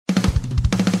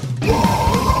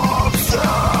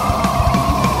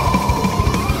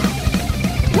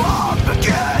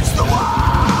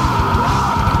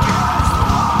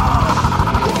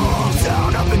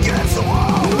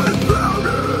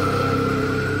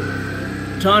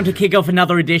Time to kick off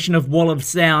another edition of Wall of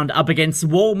Sound, Up Against the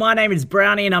Wall. My name is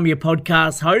Brownie and I'm your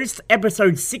podcast host.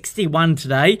 Episode 61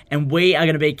 today, and we are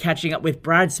going to be catching up with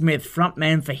Brad Smith,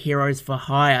 frontman for Heroes for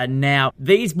Hire. Now,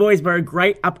 these boys were a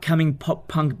great upcoming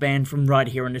pop-punk band from right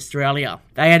here in Australia.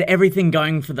 They had everything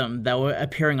going for them. They were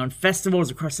appearing on festivals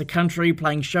across the country,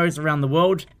 playing shows around the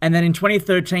world, and then in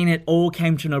 2013 it all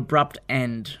came to an abrupt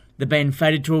end. The band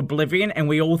faded to oblivion and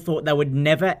we all thought they would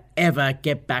never ever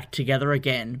get back together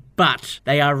again. But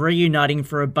they are reuniting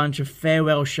for a bunch of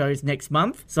farewell shows next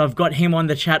month. So I've got him on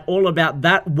the chat all about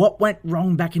that, what went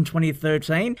wrong back in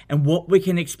 2013 and what we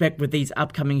can expect with these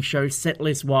upcoming shows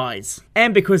setlist wise.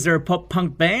 And because they're a pop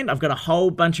punk band, I've got a whole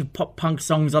bunch of pop punk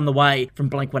songs on the way, from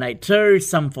Blink-182,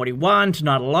 Sum 41,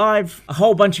 Tonight Alive, a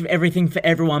whole bunch of everything for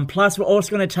everyone. Plus we're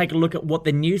also going to take a look at what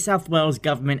the New South Wales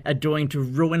government are doing to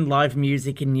ruin live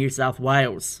music in New South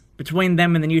Wales. Between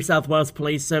them and the New South Wales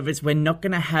Police Service, we're not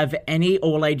going to have any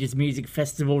all-ages music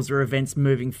festivals or events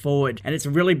moving forward. And it's a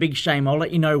really big shame. I'll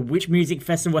let you know which music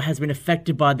festival has been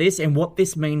affected by this and what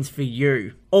this means for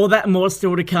you. All that and more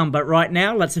still to come, but right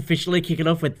now, let's officially kick it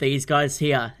off with these guys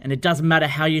here. And it doesn't matter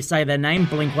how you say their name,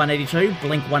 Blink-182,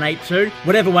 Blink-182,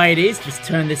 whatever way it is, just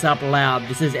turn this up loud.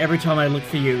 This is Every Time I Look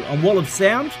For You on Wall of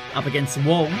Sound, Up Against the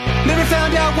Wall. Never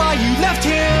found out why you left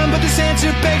him, but this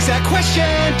answer begs that question.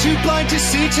 Too blind to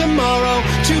see tomorrow,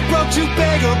 too broke to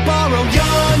beg or borrow.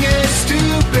 Young and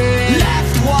stupid,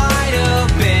 left wide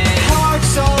open.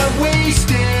 Hearts are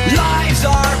wasted, lives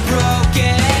are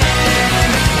broken.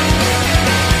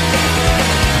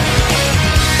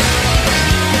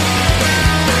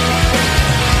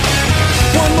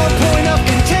 One more point of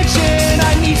contention,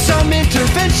 I need some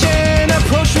intervention.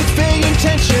 Approach with vague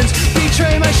intentions,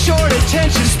 betray my short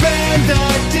attention. Span the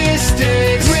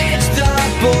distance, bridge the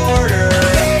border,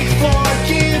 beg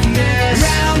forgiveness,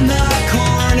 round the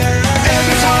corner.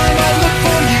 Every time I look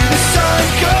for you, the sun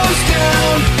goes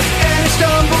down, and I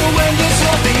stumble when this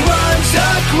whole thing runs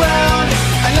aground.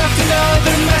 I left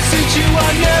another message, you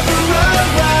are never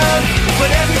around, but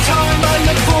every time I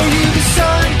look for you, the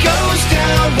sun goes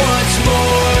down once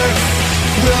more.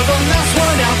 Will the last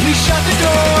one out, please shut the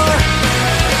door.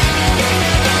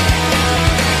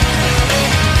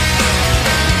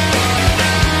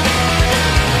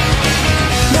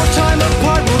 More time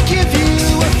apart will give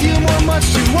you a few more months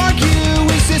to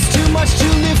argue. Is this too much to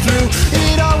live through?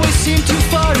 It always seemed too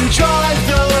far to drive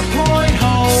the point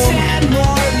home. Send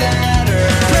more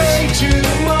letters, pray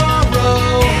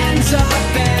tomorrow ends up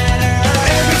better.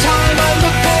 Every time I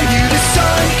look for you, the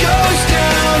sun goes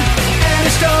down, and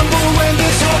I stumble when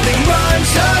this whole thing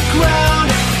runs aground.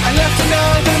 I left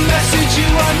another message, you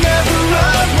are never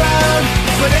around,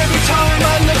 but every time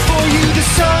I look for you, the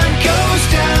sun goes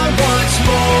down once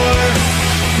more.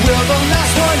 Will the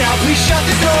last one out, please shut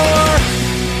the door.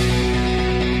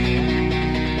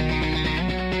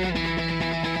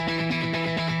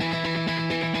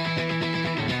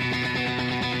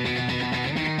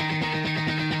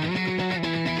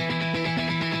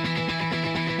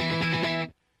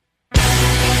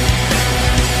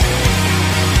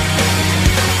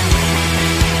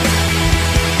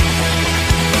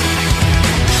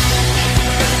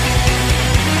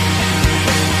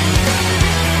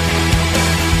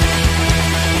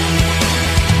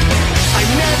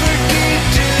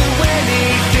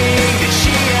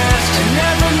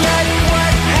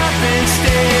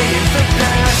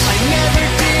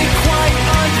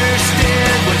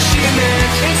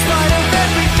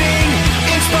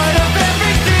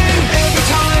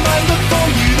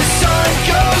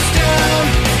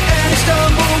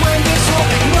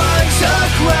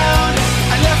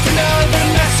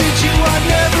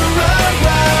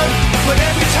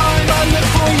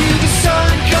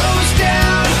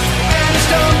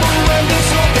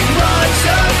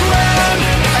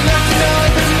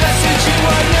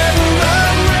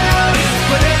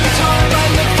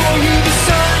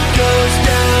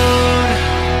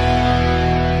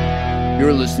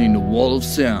 You're listening to Wall of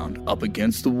Sound, Up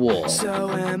Against the Wall.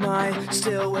 So am I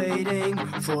still waiting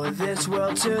for this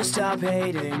world to stop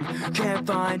hating? Can't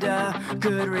find a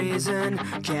good reason,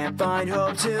 can't find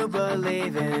hope to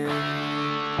believe in.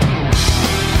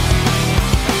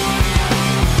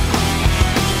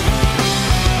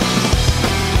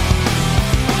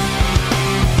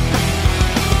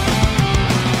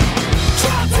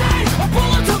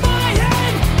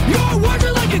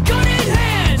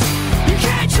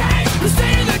 The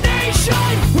state of the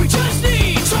nation, we just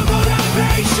need some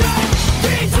motivation.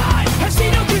 The time has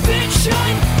seen no conviction,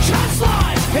 just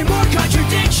lies and more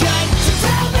contradiction. So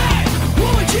tell me,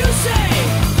 what would you say?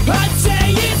 I'd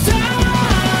say it's time.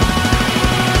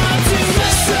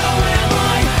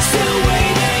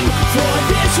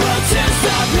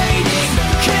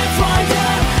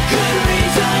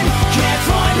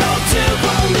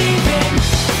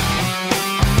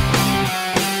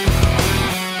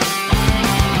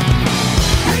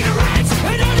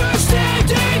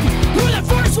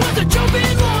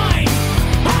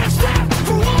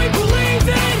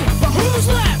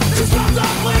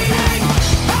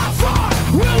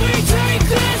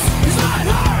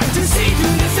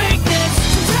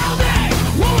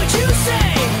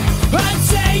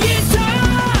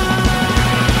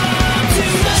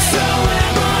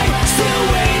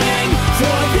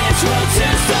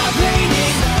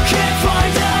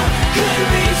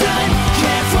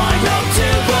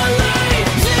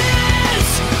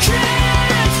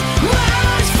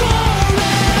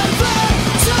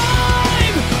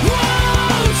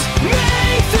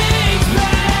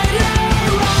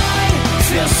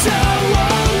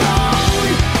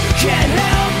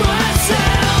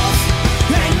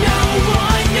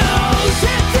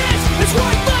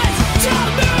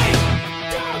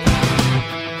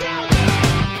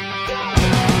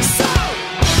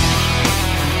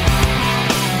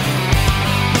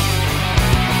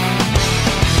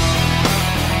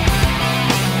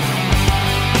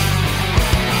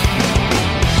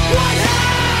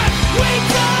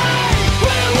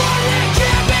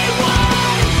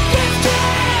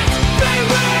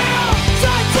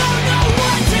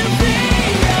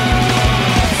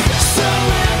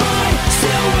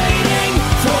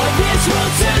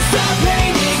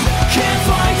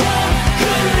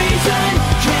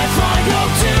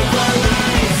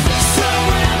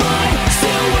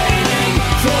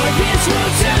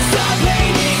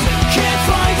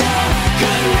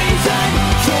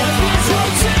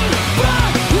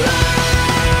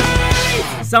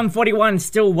 Sum 41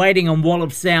 still waiting on Wall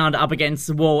of Sound up against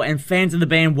the wall, and fans of the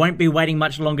band won't be waiting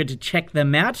much longer to check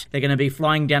them out. They're going to be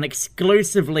flying down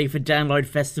exclusively for Download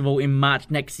Festival in March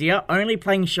next year, only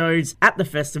playing shows at the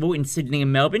festival in Sydney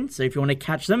and Melbourne, so if you want to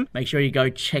catch them, make sure you go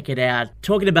check it out.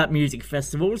 Talking about music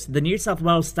festivals, the New South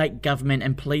Wales State Government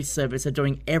and Police Service are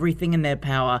doing everything in their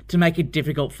power to make it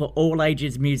difficult for all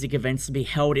ages music events to be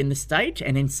held in the state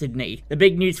and in Sydney. The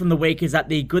big news from the week is that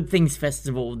the Good Things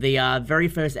Festival, the very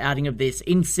first outing of this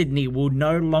in Sydney, will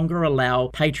no longer allow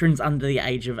patrons under the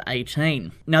age of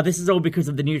 18. Now, this is all because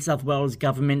of the New South Wales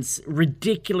government's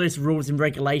ridiculous rules and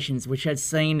regulations, which has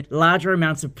seen larger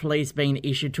amounts of police being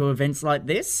issued to events like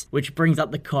this, which brings up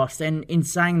the cost. And in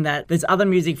saying that, there's other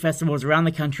music festivals around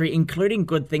the country, including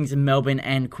Good Things in Melbourne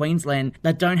and Queensland,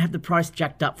 that don't have the price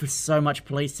jacked up for so much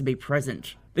police to be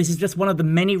present. This is just one of the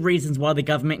many reasons why the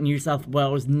government in New South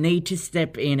Wales need to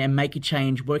step in and make a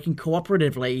change, working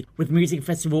cooperatively with music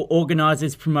festival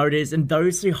organisers, promoters, and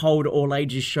those who hold all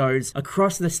ages shows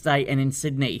across the state and in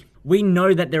Sydney. We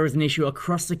know that there is an issue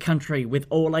across the country with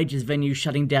all ages venues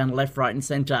shutting down left, right and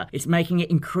centre. It's making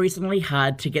it increasingly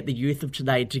hard to get the youth of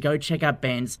today to go check out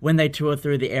bands when they tour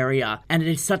through the area. And it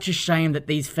is such a shame that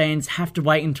these fans have to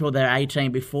wait until they're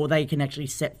 18 before they can actually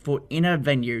set foot in a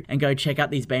venue and go check out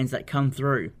these bands that come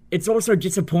through. It's also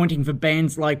disappointing for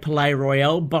bands like Palais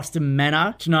Royale, Boston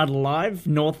Manor, Tonight Alive,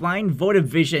 Northlane, Void of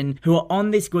Vision, who are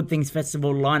on this Good Things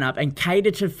Festival lineup and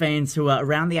cater to fans who are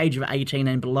around the age of 18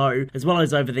 and below, as well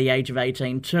as over the age of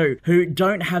 18 too, who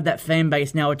don't have that fan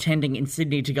base now attending in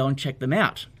Sydney to go and check them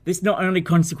out. This not only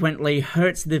consequently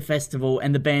hurts the festival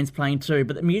and the bands playing too,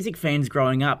 but the music fans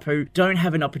growing up who don't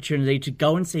have an opportunity to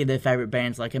go and see their favourite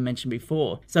bands like I mentioned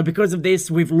before. So because of this,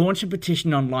 we've launched a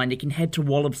petition online. You can head to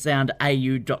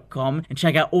wallofsoundau.com and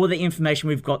check out all the information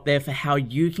we've got there for how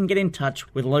you can get in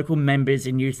touch with local members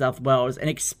in New South Wales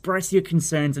and express your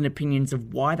concerns and opinions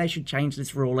of why they should change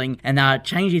this ruling and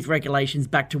change these regulations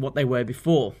back to what they were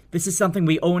before. This is something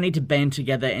we all need to band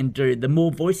together and do. The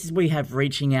more voices we have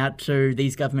reaching out to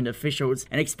these government officials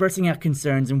and expressing our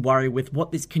concerns and worry with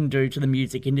what this can do to the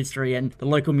music industry and the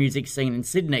local music scene in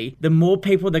Sydney, the more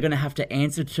people they're going to have to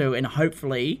answer to and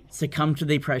hopefully succumb to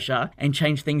the pressure and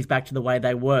change things back to the way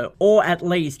they were. Or at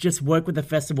least just work with the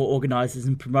festival organisers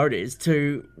and promoters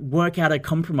to work out a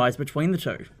compromise between the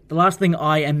two. The last thing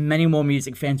I and many more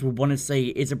music fans will want to see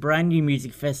is a brand new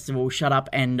music festival shut up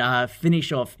and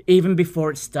finish off even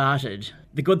before it started.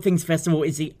 The Good Things Festival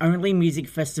is the only music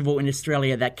festival in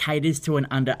Australia that caters to an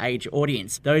underage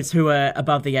audience. Those who are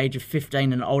above the age of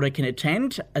 15 and older can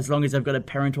attend, as long as they've got a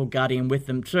parent or guardian with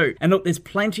them too. And look, there's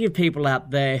plenty of people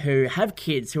out there who have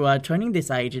kids who are turning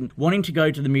this age and wanting to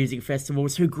go to the music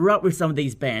festivals who grew up with some of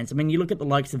these bands. I mean, you look at the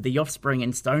likes of The Offspring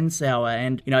and Stone Sour,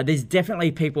 and, you know, there's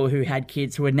definitely people who had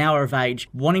kids who are now of age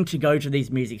wanting to go to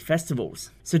these music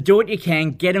festivals. So do what you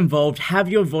can, get involved, have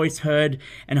your voice heard,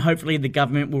 and hopefully the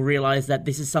government will realise that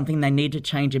this is something they need to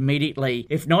change immediately.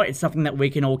 If not, it's something that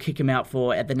we can all kick them out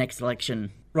for at the next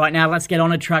election. Right now, let's get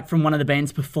on a track from one of the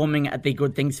bands performing at the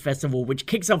Good Things Festival, which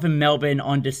kicks off in Melbourne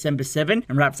on December 7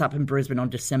 and wraps up in Brisbane on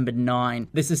December 9.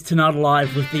 This is Tonight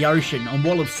Alive with The Ocean on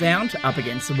Wall of Sound, Up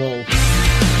Against the Wall.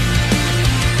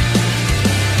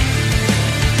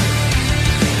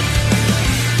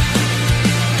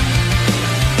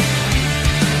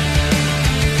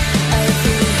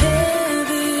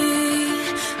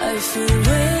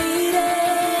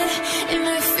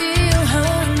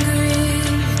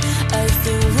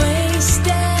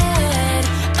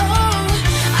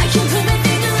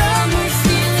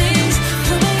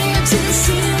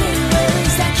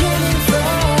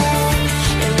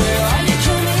 Where are you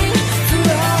coming from?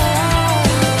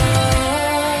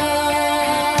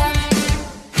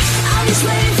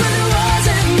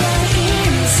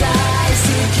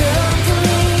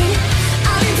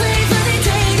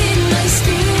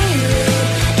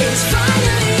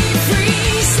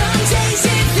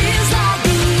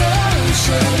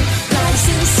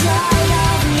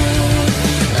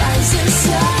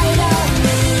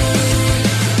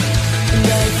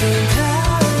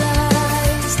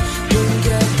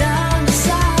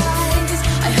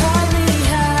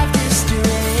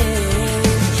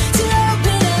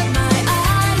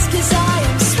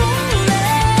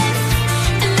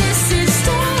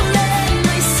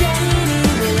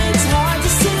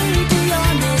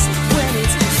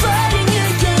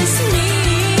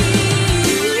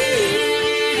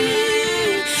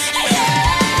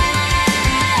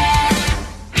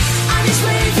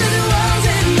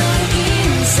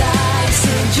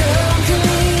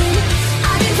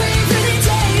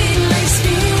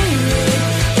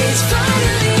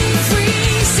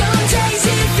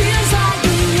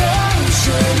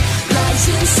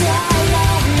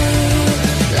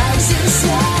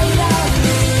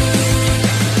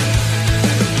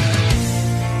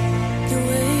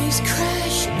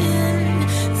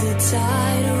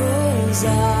 tide rolls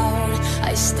out,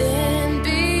 I stand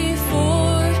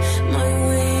before my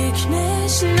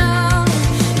weakness now.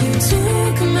 You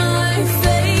took my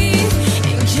faith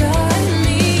and cut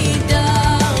me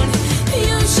down.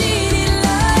 Your cheating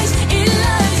lies, it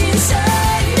lies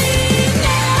inside me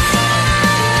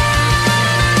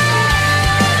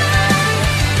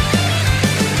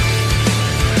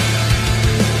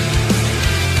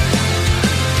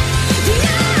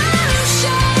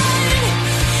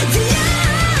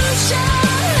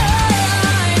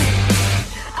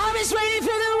I'm just waiting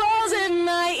for the walls in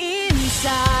my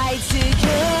inside to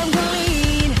come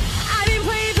clean. I've been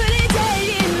praying for the day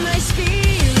in my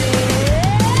spirit.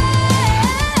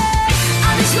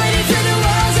 I'm just waiting for the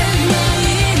walls in my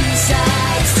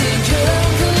inside to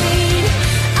come clean.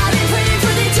 I've been praying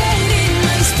for the day in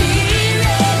my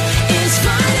spirit is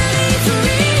finally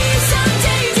free. Some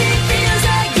days it feels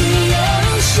like the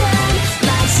ocean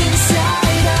lies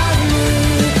inside of me,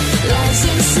 lies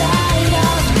inside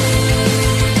of me.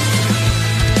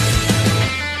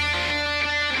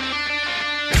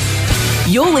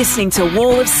 You're listening to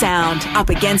Wall of Sound, Up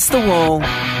Against the Wall.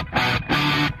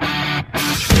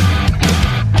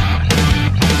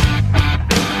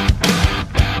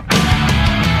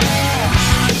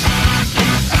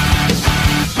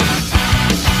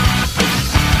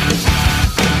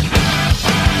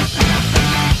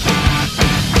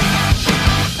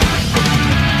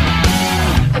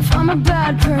 If I'm a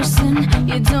bad person,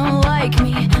 you don't like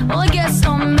me, well I guess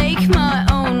I'll make my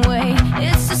own way.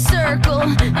 It's a circle,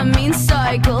 a mean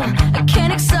cycle, I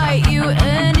can't excite you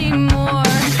anymore.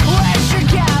 Where's your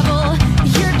gavel,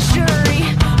 your jury,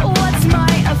 what's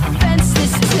my offense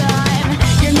this time?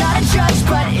 You're not a judge,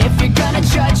 but if you're gonna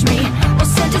judge me, well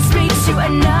sentence me to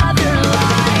another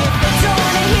life. Don't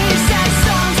wanna hear your sad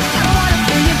songs, I don't wanna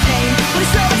feel your pain. But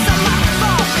it's always not my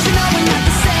fault, 'cause you know we're not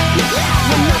the same.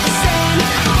 We're not the same.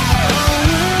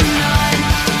 We're not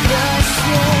the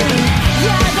same.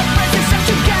 Yeah, the first and stuck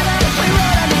together, we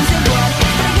wrote our names in blood.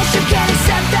 But I guess you can't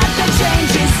accept that the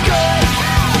change is good.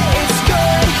 It's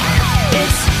good.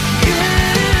 It's good.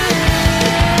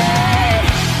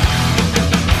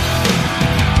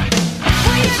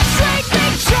 Will you treat me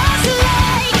just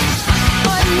like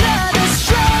another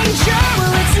stranger?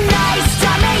 Well, it's nice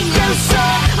to meet you, so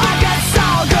I guess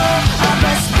I'll go. I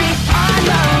must be on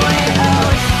my way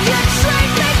out. You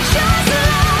treat me just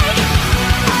like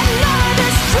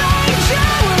another stranger.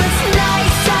 Well, it's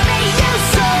nice to meet you,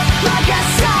 so I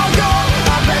guess I'll go.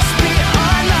 I must be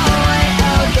on my way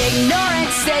out.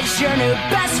 Ignorance says your new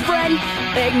best friend.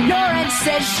 Ignorance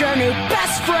says your new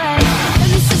best friend. And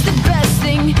this is the best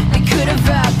thing that could have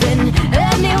happened.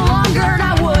 Any longer and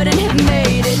I wouldn't have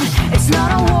made it. It's not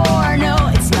a war, no,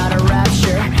 it's not a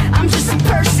rapture. I'm just a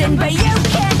person, but you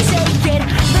can't take it.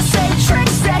 The same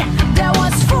tricks that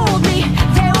once fooled me,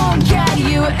 they won't get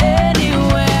you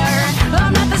anywhere.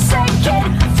 I'm not the same kid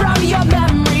from your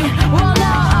memory. Well,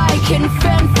 now I can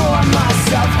fend for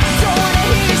myself. Don't wanna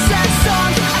hear your sad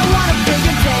songs, I wanna feel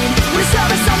your pain. But it's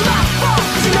always not my fault,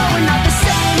 'cause you know we're not the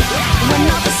same. We're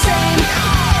not the same.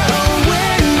 Oh,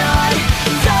 we're not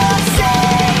the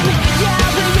same. Yeah,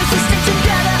 we used to stick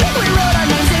together, we wrote our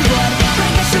names in blood. But I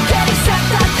guess you can't accept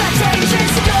that the change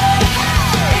is good.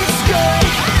 It's good.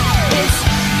 It's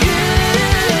good.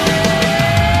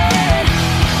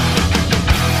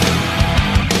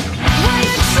 Will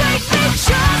you treat me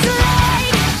just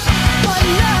like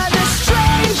another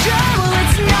stranger? Well,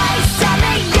 it's nice to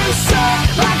meet you, so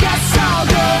I guess I'll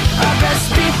go. I best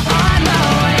be on my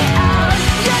way out.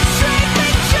 You treat me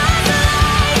just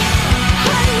like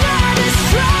another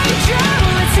stranger.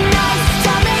 Well, it's nice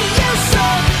to meet you, so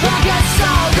I guess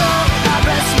I'll go. I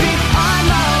best be on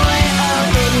my way out.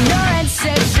 Ignorance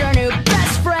says your new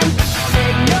best friend.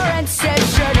 Ignorance says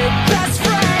your new best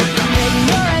friend.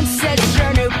 Ignorance says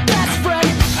your new best friend.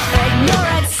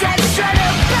 Ignorance says your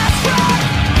new best friend.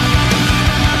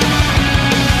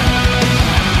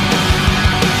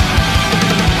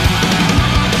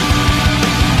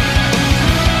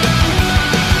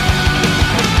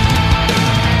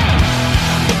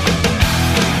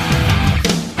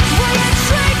 Will you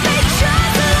treat me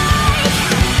just like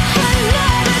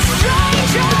another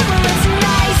stranger? Well, it's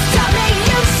nice to meet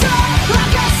you, so I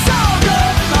guess I'll go.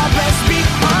 I best be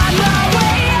on my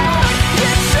way out.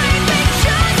 You treat me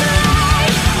just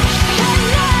like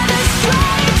another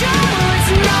stranger. Well,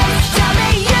 it's nice to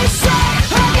meet you, so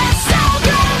I guess I'll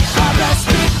go. I best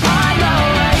be on my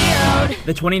way out.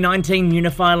 The 2019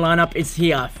 Unify lineup is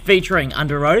here, featuring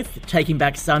Under Oath, Taking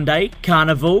Back Sunday,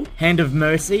 Carnival, Hand of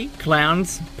Mercy,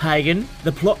 Clowns, Pagan,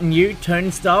 The Plot and You,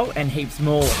 Turnstile, and heaps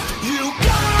more. You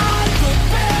got the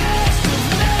best of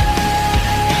me.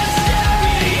 Step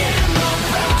in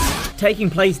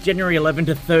taking place January 11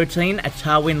 to 13 at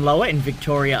Tarwin Lower in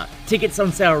Victoria. Tickets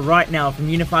on sale right now from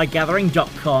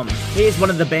unifiedgathering.com. Here's one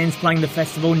of the bands playing the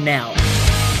festival now.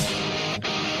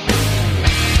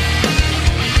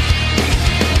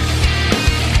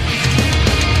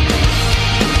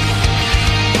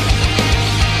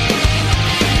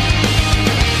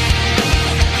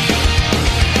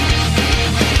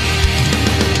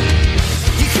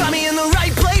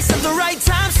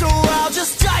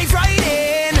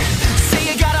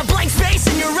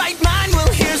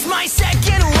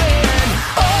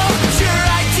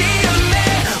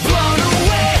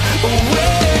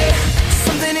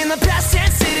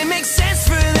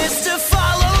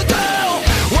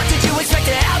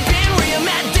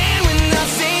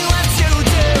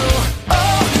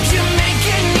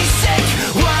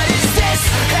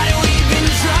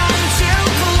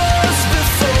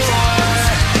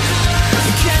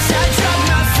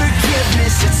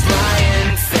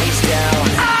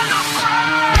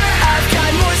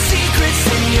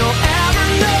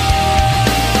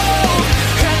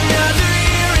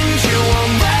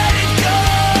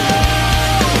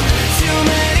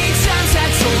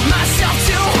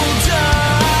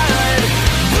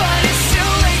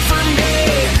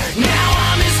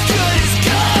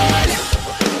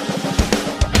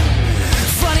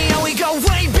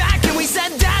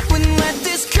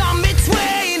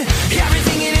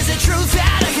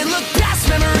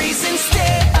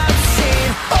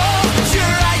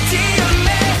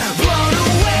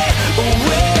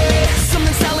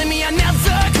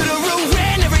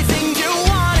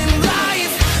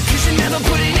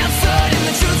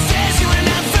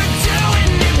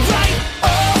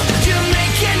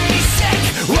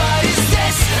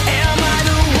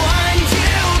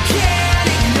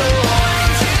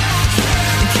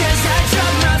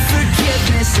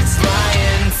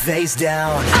 Face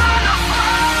down.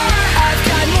 I've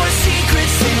got more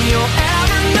secrets than you'll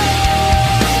ever know.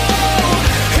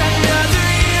 Another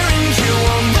year and you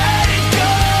won't let it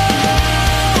go.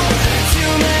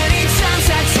 Too many times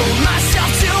I told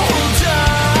myself to hold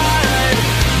on,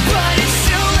 but it's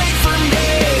too late for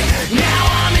me. Now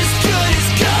I'm as good as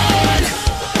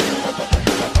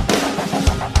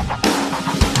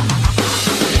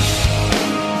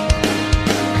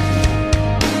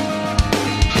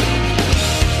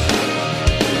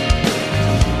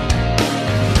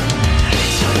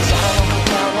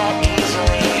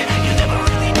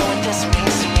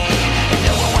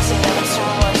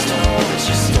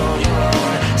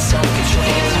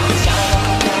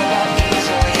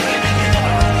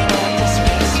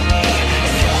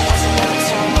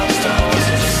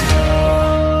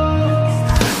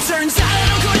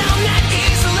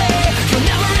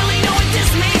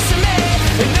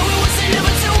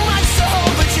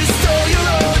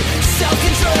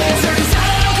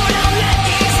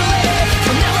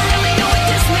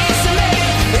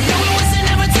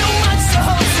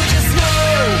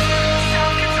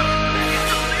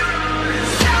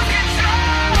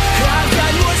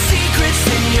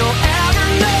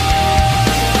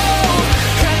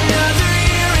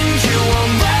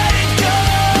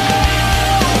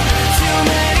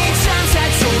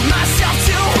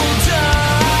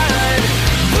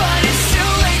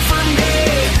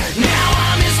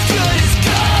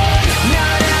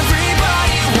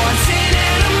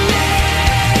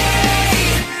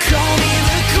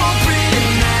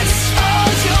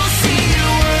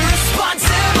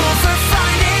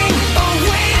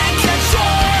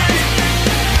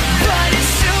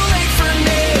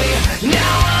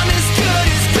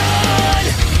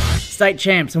State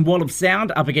champs and Wall of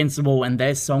Sound up against the wall and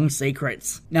their song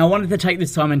Secrets. Now I wanted to take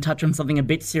this time and touch on something a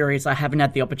bit serious I haven't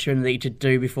had the opportunity to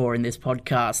do before in this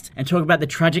podcast, and talk about the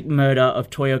tragic murder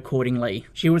of Toyah Cordingley.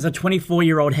 She was a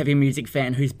 24-year-old heavy music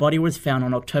fan whose body was found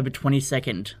on October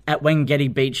 22nd at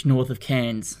Wanggetti Beach north of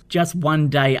Cairns, just one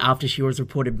day after she was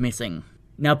reported missing.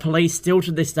 Now police still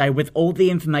to this day, with all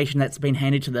the information that's been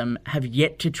handed to them, have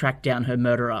yet to track down her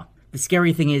murderer. The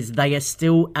scary thing is they are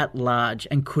still at large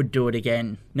and could do it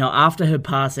again. Now, after her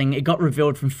passing, it got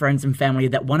revealed from friends and family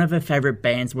that one of her favourite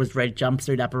bands was Red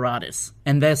Jumpsuit Apparatus,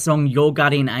 and their song Your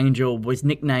Guardian Angel was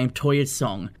nicknamed Toyah's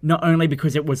song, not only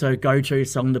because it was her go-to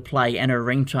song to play and her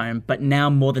ringtone, but now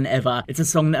more than ever, it's a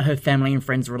song that her family and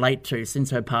friends relate to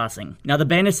since her passing. Now, the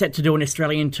band is set to do an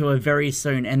Australian tour very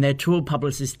soon, and their tour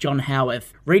publicist John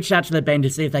Howarth reached out to the band to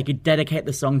see if they could dedicate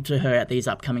the song to her at these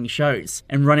upcoming shows.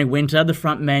 And Ronnie Winter, the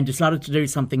frontman, decided decided to do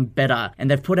something better,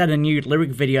 and they've put out a new lyric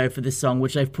video for this song,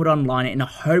 which they've put online in a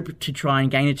hope to try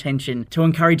and gain attention, to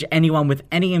encourage anyone with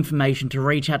any information to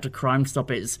reach out to Crime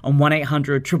Stoppers on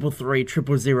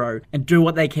 1-800-333-000 and do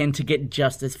what they can to get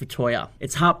justice for Toya.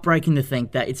 It's heartbreaking to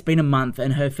think that it's been a month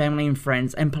and her family and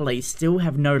friends and police still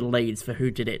have no leads for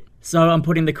who did it. So I'm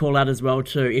putting the call out as well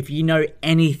too. If you know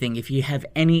anything, if you have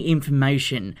any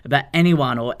information about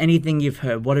anyone or anything you've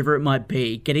heard, whatever it might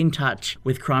be, get in touch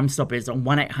with Crime Stoppers on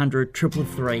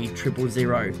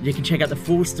 1-800-333-000. You can check out the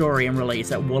full story and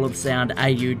release at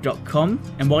wallofsoundau.com.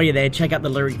 And while you're there, check out the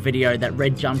lyric video that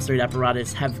Red Jumpsuit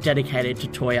Apparatus have dedicated to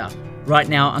Toya. Right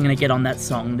now, I'm going to get on that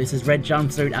song. This is Red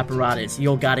Jumpsuit Apparatus,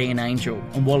 Your Guardian Angel,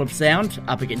 on Wall of Sound,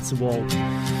 Up Against the Wall.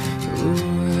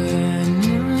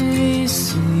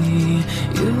 See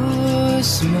your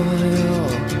smile,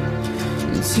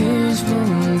 tears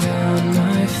roll down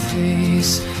my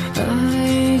face.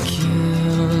 I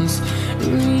can't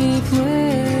replace.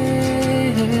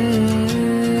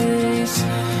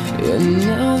 And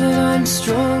now that I'm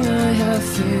strong, I have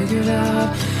figured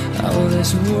out how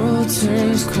this world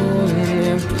turns cold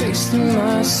and it breaks through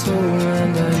my soul.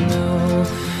 And I know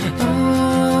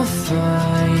I'll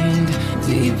find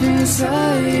deep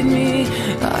inside me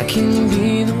I can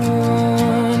be the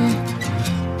one.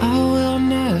 I will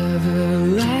never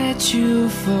let you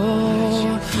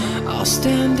fall. I'll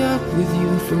stand up with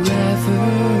you forever.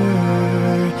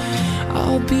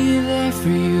 I'll be there for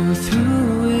you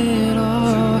through it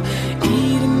all,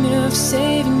 even if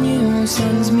saving you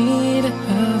sends me to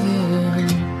heaven.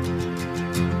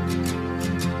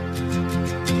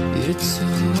 It's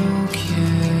okay.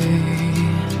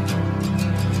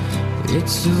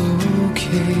 It's okay.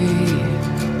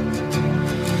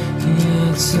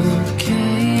 It's okay.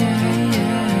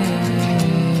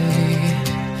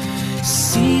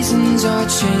 Seasons are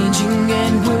changing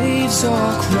and waves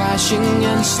are crashing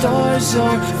and stars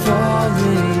are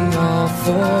falling all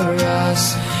for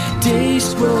us.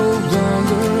 Days grow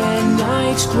longer and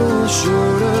nights grow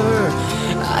shorter.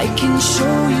 I can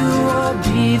show you I'll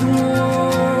be the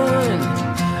one.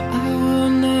 I will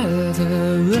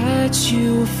never let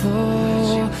you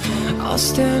fall. I'll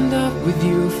stand up with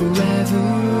you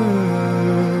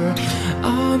forever.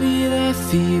 I'll be there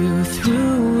for you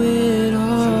through it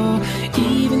all,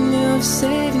 even if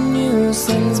saving you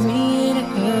sends me to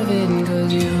heaven.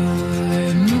 'Cause you're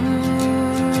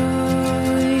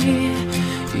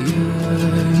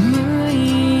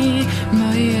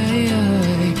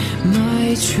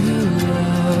my true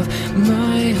love,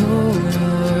 my whole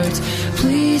heart.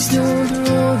 Please don't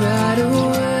throw that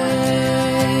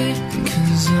away,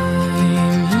 'cause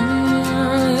I'm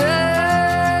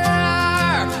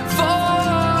here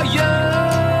for you.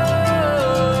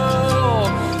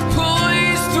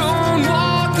 Please don't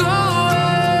walk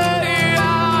away,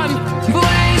 and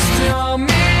please tell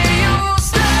me you'll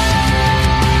stay.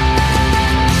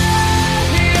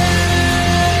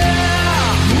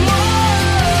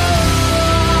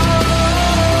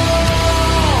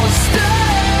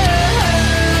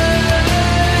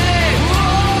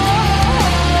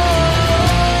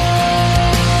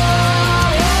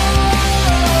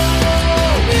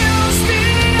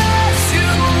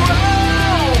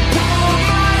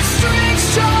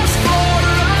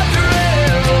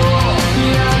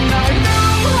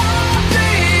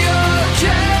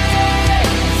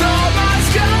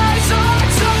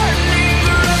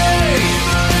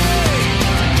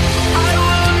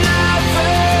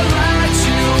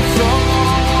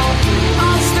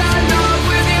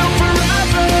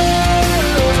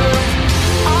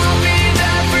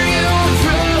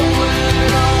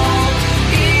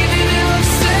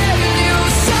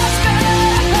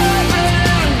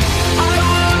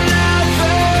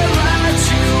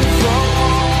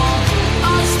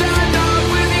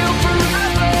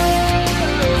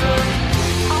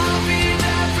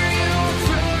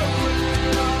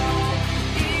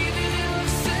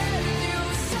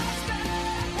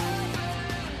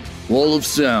 Wall of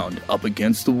Sound, Up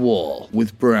Against the Wall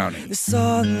with Brownie. The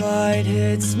sunlight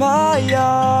hits my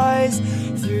eyes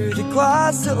through the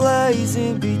glass that lays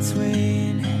in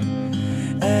between,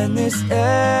 and this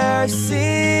air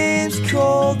seems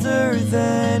colder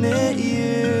than it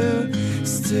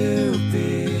used to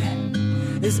be.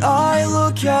 As I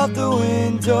look out the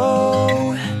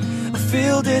window, I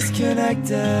feel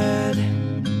disconnected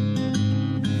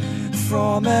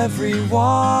from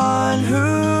everyone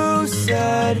who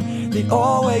said they'd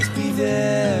always be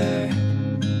there.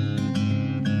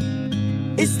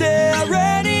 Is there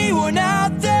anyone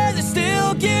out there that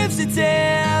still gives a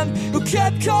damn? Who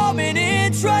kept coming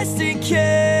in dressed and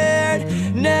cared?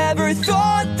 Never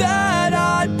thought that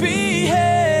I'd be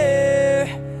here.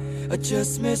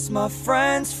 just miss my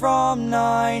friends from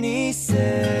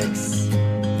 96.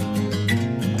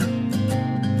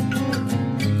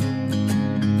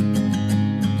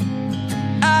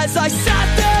 As I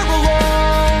sat there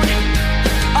alone,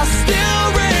 I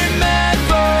still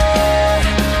remember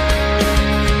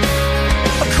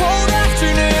a cold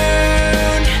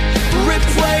afternoon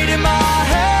replayed in my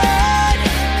head.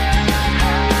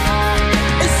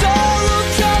 As I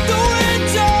look out the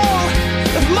window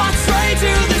of my train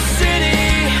to the city,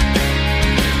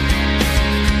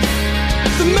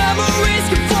 the memories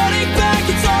keep flooding back.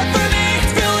 It's hard for me, it's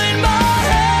filling my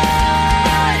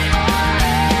head.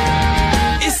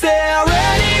 Is there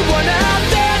anyone out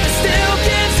there that still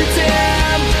gives a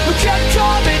damn? Who kept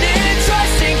coming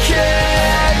interesting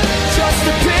kid? Just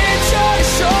a picture to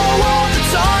show all the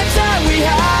times that we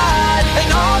had, and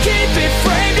I'll keep it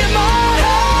framed in my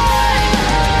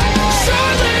head.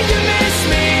 Surely you miss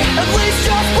me, at least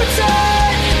just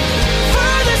pretend,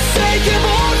 for the sake of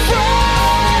old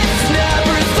friends.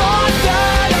 Never thought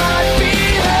that I'd be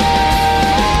here.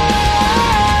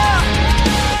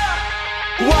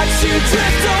 Watch you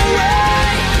drift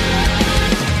away.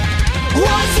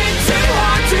 Was it too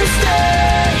hard to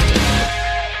stay?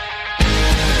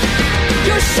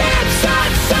 Your ship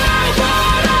set sail,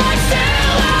 but I'm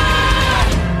still here.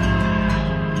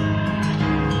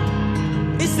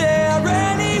 Is there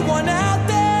anyone out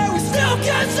there who still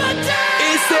gives a damn?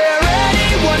 Is there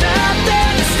anyone out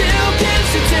there that still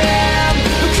gives a damn?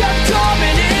 Who kept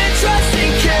coming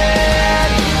interesting kid?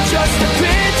 Just a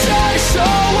picture to show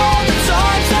all the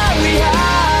times that we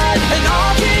had, and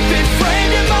I'll keep it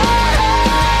framed in my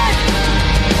head.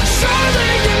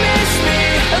 Surely you miss me,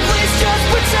 at least just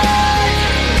pretend,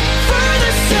 for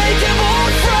the sake of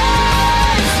old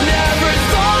friends. Never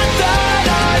thought that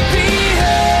I'd be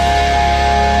here.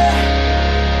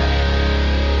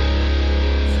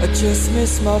 I just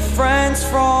miss my friends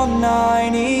from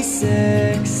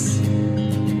 96.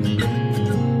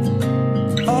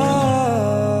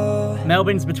 Oh.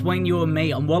 Melbourne's Between You and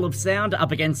Me on Wall of Sound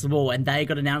up against the wall, and they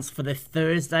got announced for the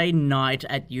Thursday night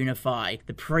at Unify,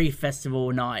 the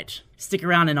pre-festival night. Stick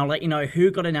around and I'll let you know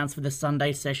who got announced for the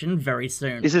Sunday session very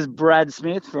soon. This is Brad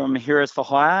Smith from Heroes for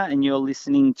Hire, and you're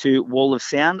listening to Wall of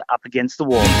Sound up against the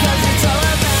wall. Because it's all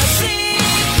about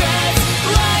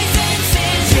secrets,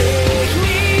 licenses. Take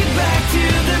me back to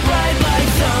the bright light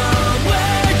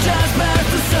somewhere just past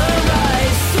the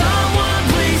sunrise. Someone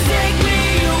please take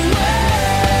me away.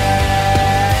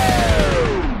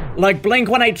 Like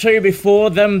Blink-182 before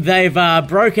them, they've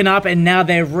broken up and now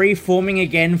they're reforming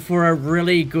again for a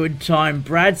really good time.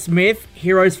 Brad Smith,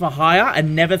 Heroes for Hire,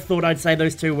 and never thought I'd say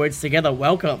those two words together.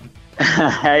 Welcome.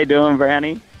 How you doing,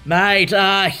 Brownie? Mate,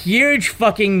 huge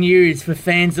fucking news for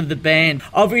fans of the band.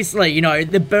 Obviously, you know,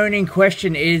 the burning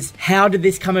question is, how did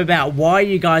this come about? Why are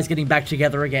you guys getting back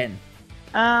together again?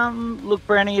 Look,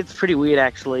 Brownie, it's pretty weird,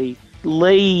 actually.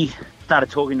 Lee started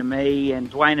talking to me,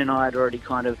 and Dwayne and I had already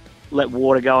kind of let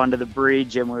water go under the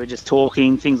bridge, and we were just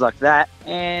talking, things like that.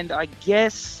 And I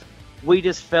guess we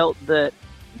just felt that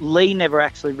Lee never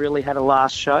actually really had a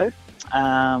last show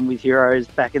with Heroes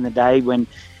back in the day when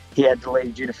he had to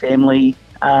leave due to family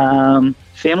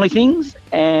things,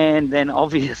 and then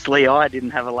obviously I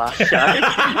didn't have a last show,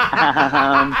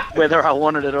 whether I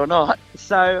wanted it or not.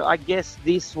 So I guess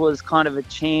this was kind of a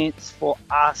chance for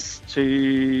us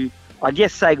to, I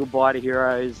guess, say goodbye to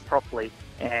Heroes properly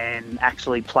and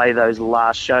actually play those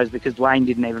last shows, because Dwayne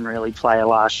didn't even really play a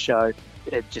last show.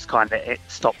 It just kind of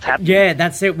stopped happening. Yeah,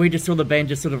 that's it. We just saw the band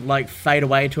just sort of like fade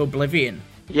away to oblivion.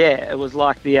 Yeah, it was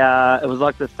like the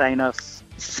Thanos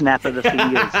snap of the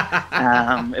fingers.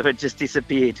 It just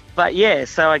disappeared. But yeah,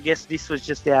 so I guess this was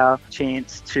just our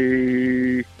chance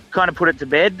to kind of put it to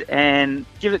bed and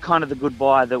give it kind of the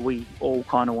goodbye that we all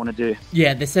kind of want to do.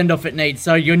 Yeah, the send-off it needs.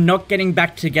 So you're not getting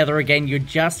back together again, you're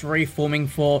just reforming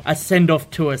for a send-off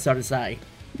tour, so to say.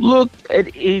 Look,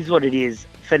 it is what it is.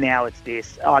 For now, it's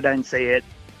this. I don't see it.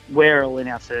 We're all in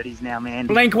our 30s now, man.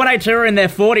 Blink-182 are in their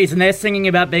 40s and they're singing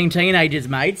about being teenagers,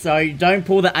 mate, so don't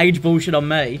pull the age bullshit on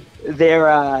me.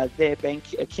 Their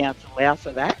bank accounts allow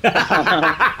for that.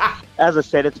 As I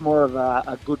said, it's more of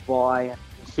a goodbye and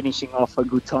finishing off a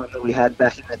good time that we had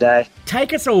back in the day.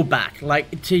 Take us all back,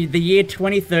 like, to the year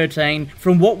 2013.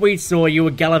 From what we saw, you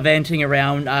were gallivanting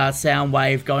around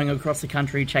Soundwave, going across the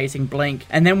country chasing Blink.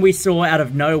 And then we saw out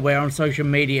of nowhere on social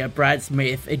media, Brad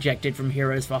Smith ejected from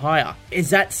Heroes for Hire.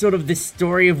 Is that sort of the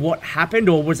story of what happened,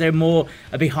 or was there more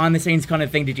a behind-the-scenes kind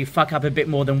of thing? Did you fuck up a bit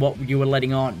more than what you were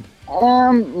letting on?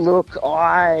 Look,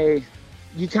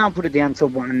 you can't put it down to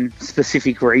one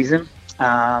specific reason.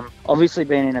 Obviously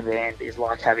being in a band is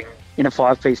like having, in a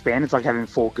 5-piece band, it's like having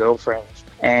 4 girlfriends.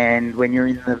 And when you're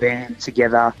in the band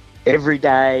together every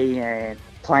day and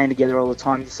playing together all the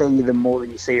time, you see them more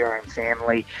than you see your own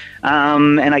family.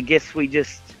 And I guess we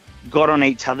just got on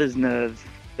each other's nerves.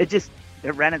 It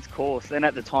ran its course. And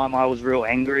at the time I was real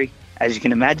angry, as you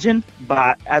can imagine.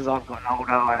 But as I've gotten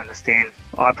older, I understand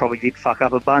I probably did fuck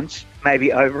up a bunch,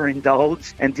 maybe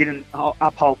overindulged and didn't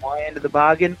uphold my end of the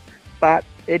bargain. But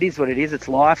it is what it is. It's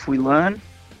life. We learn.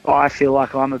 I feel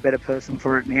like I'm a better person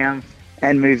for it now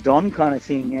and moved on kind of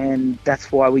thing. And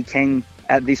that's why we can,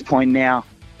 at this point now,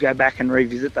 go back and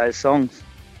revisit those songs.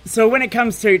 So when it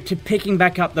comes to picking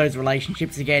back up those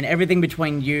relationships again, everything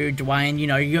between you, Dwayne, you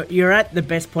know, you're at the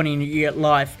best point in your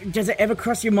life. Does it ever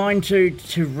cross your mind to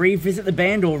revisit the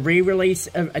band or re-release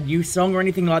a new song or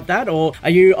anything like that? Or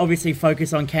are you obviously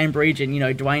focused on Cambridge and, you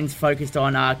know, Dwayne's focused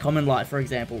on Common Life, for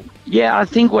example? Yeah, I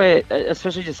think we're,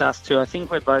 especially just us two, I think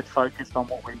we're both focused on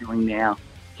what we're doing now.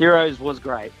 Heroes was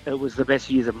great. It was the best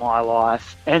years of my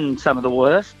life and some of the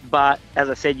worst. But as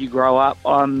I said, you grow up.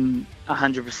 I'm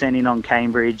 100% in on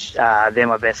Cambridge. They're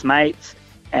my best mates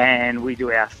and we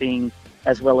do our thing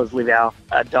as well as live our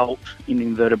adult, in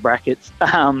inverted brackets,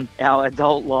 our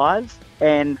adult lives.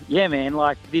 And yeah, man,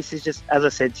 like this is just, as I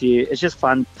said to you, it's just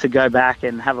fun to go back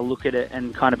and have a look at it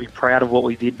and kind of be proud of what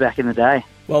we did back in the day.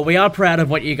 Well, we are proud of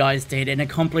what you guys did and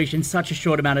accomplished in such a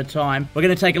short amount of time. We're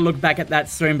going to take a look back at that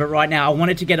soon, but right now I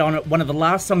wanted to get on one of the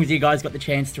last songs you guys got the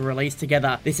chance to release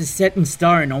together. This is Set in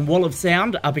Stone on Wall of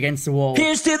Sound, Up Against the Wall.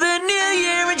 Here's to the new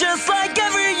year, and just like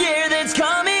every year that's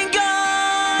come and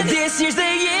gone, this year's the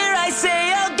year I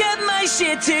say I'll get my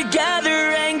shit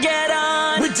together and get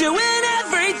on. We're doing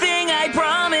everything I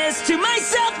promised to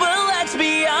myself, but let's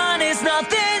be honest,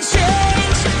 nothing's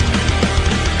changed.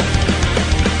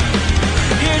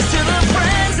 Here's to the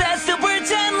friends that still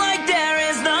pretend like there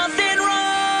is nothing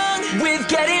wrong with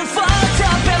getting fucked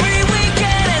up every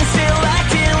weekend and still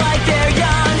acting like they're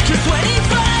young. 'Cause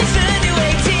 25's the new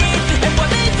 18, and what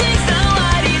they think's not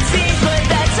what it seems, but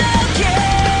that's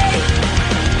okay.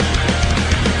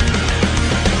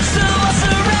 So I'll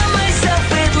surround myself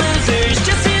with losers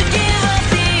just to give off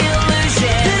the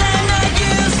illusion that I'm not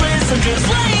useless, I'm just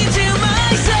lying to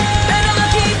myself. And I'll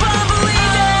keep on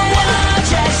believing.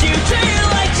 Watch as you turn your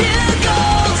light to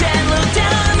gold and look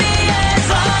down on me as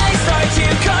I start to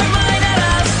carve mine out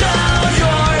of stone.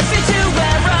 You're fit to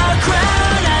wear a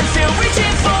crown, I'm still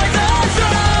reaching for the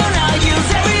throne. I'll use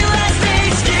every last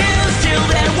excuse till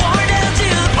they're worn down to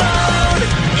the bone.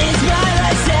 Is my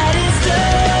life set in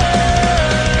stone?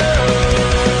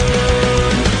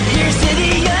 Here's to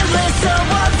the endless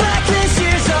somewhat reckless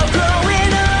years of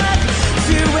growing up,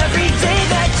 to every day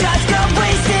that just got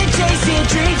wasted chasing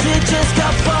dreams that just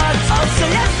got fucked. I'll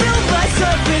say I filled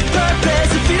myself with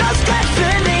purpose if you don't scratch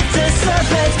beneath the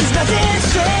surface, 'cause nothing's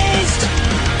changed.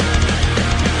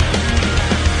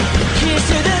 Here's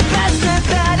to the best of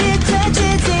bad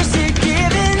intentions, here's to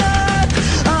giving up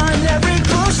on every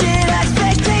bullshit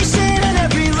expectation and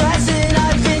every lesson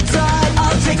I've been taught.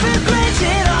 I'll take for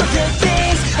granted all the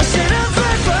things I should have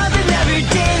learned from but never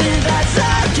did, and that's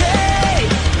okay.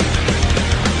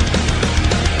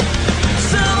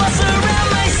 So I'll surround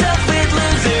myself with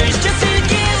losers just to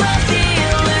give off the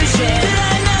illusion that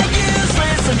I'm not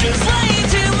useless, I'm just lying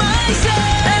to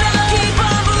myself. And I'll keep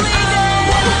on believing.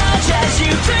 Watch as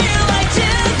you turn your light to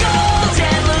gold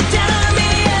and look down on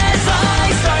me as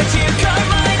I start to carve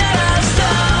mine out of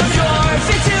stone. You're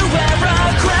fit to wear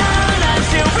a crown, I'm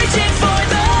still reaching for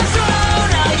the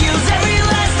throne. I'll use every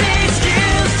last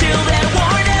excuse till they're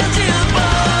worn down to the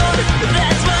bone.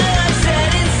 That's my life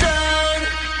set in stone.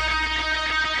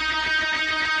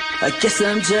 I guess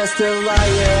I'm just a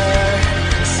liar,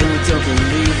 so don't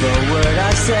believe a word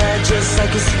I said. Just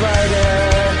like a spider,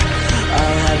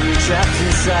 I'll have you trapped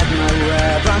inside my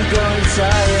web. I'm growing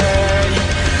tired,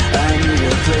 I need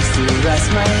a place to rest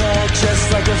my head.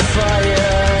 Just like a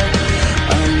fire,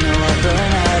 I know I'll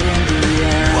burn out in the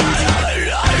end.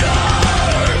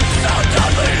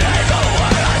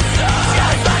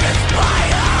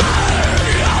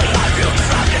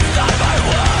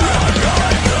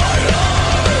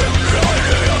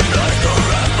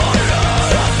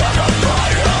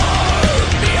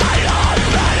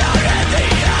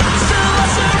 So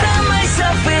I'll surround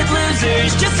myself with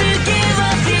losers just to give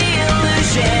off the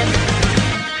illusion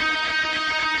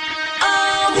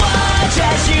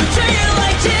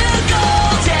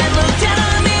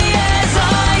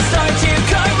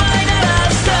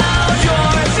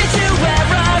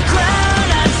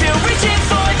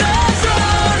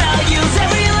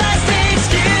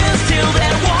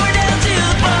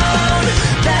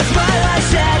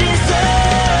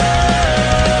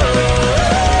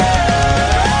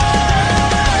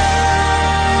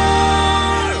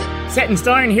in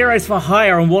stone, Heroes for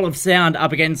Hire on Wall of Sound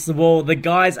up against the wall. The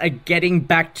guys are getting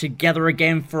back together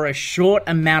again for a short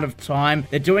amount of time.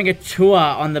 They're doing a tour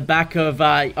on the back of,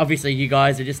 obviously you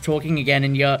guys are just talking again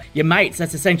and your mates.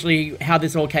 That's essentially how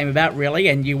this all came about, really,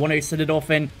 and you want to set it off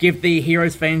and give the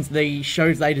Heroes fans the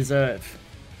shows they deserve.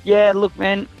 Yeah, look,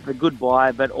 man, a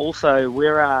goodbye, but also we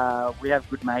have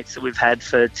good mates that we've had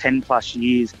for 10 plus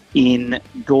years in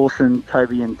Dawson,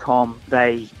 Toby and Tom.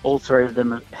 They, all three of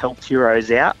them, have helped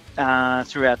Heroes out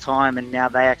through our time, and now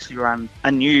they actually run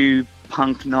a new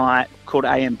punk night called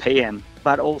AMPM.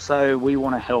 But also we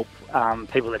want to help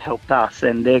people that helped us,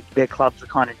 and their clubs are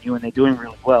kind of new and they're doing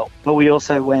really well. But we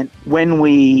also when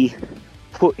we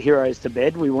put Heroes to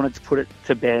bed, we wanted to put it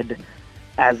to bed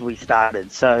as we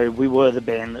started. So we were the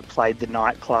band that played the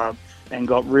nightclub and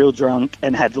got real drunk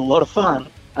and had a lot of fun.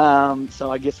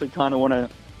 So I guess we kind of want to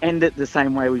end it the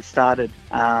same way we started,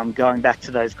 going back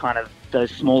to those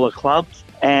smaller clubs,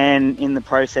 and in the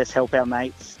process help our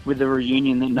mates with the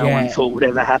reunion that no one thought would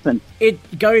ever happen.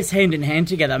 It goes hand in hand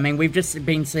together. I mean, we've just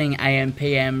been seeing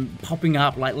AMPM popping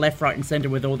up like left, right and centre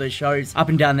with all their shows up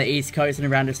and down the East Coast and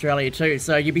around Australia too,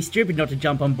 so you'd be stupid not to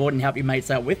jump on board and help your mates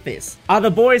out with this. Are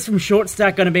the boys from Short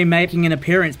Stack going to be making an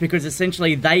appearance, because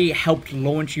essentially they helped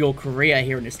launch your career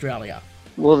here in Australia?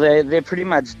 Well, they're pretty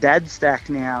much dad stack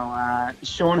now.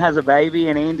 Sean has a baby,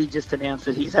 and Andy just announced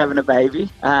that he's having a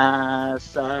baby. Well,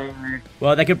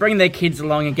 they could bring their kids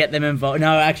along and get them involved.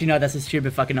 No, actually, no, that's a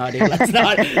stupid fucking idea.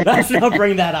 Let's not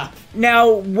bring that up.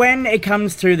 Now, when it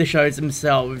comes to the shows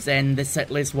themselves and the set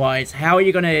list wise, how are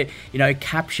you going to,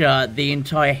 capture the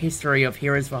entire history of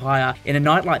Heroes for Hire in a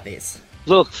night like this?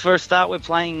 Look, for a start, we're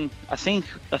playing, I think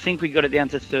we got it down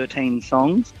to 13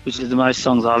 songs, which is the most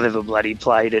songs I've ever bloody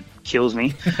played. It kills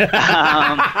me. But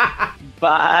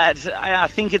I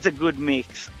think it's a good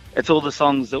mix. It's all the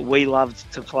songs that we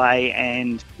loved to play,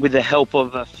 and with the help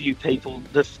of a few people,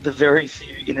 the very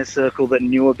few inner circle that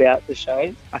knew about the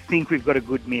shows, I think we've got a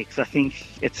good mix. I think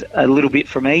it's a little bit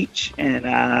from each, and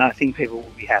I think people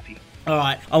will be happy.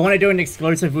 Alright, I want to do an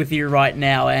exclusive with you right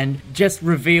now and just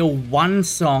reveal one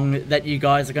song that you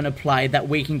guys are going to play that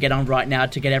we can get on right now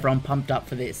to get everyone pumped up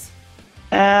for this.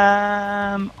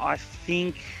 I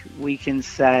think we can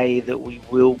say that we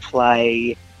will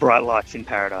play Bright Lights in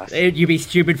Paradise. You'd be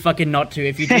stupid fucking not to.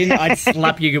 If you didn't, I'd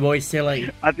slap you, boy, silly.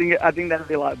 I think that'd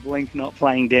be like Blink not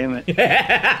playing Damn It.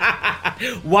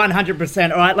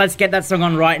 100%. Alright, let's get that song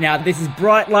on right now. This is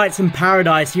Bright Lights in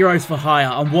Paradise, Heroes for Hire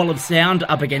on Wall of Sound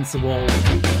up against the wall.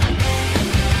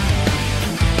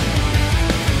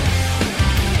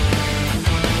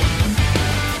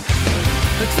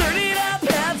 Turn it up,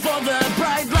 head for the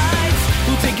bright lights.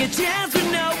 We'll take a chance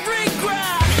with no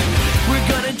regret. We're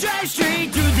gonna drive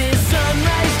straight through this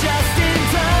sunrise just in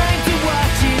time to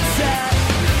watch it set.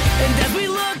 And as we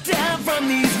look down from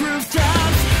these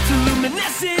rooftops to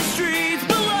luminescent streets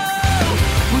below,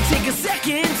 we'll take a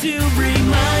second to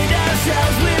remind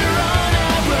ourselves we're on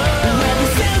our road. We're the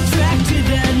soundtrack to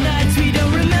the nights we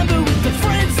don't remember, with the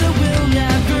friends that we'll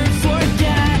never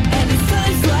forget. And it's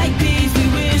times like these we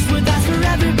wish would last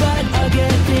forever, but I'll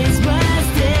get this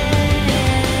must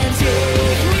end.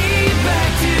 Take me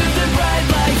back to the bright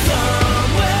light,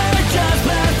 somewhere just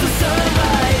past the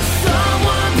sunrise.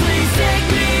 Someone please take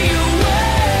me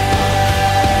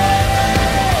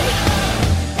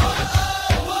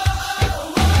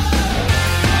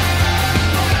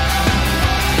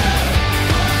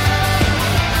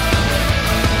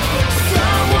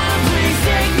Someone please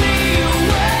take me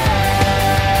away.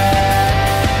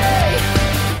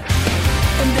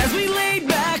 And as we laid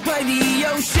back by the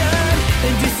ocean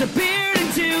and disappeared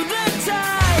into the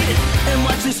tide, and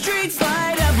watched the streets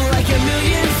light up like a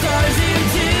million stars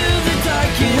into the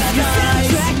darkest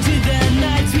skies. Soundtrack to the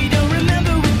nights we don't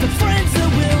remember, with the friends that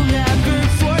we'll never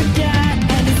forget.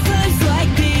 And it's times like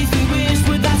these we wish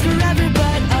would last forever,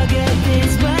 but I'll get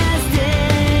this must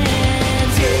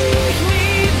end. Take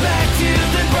me back to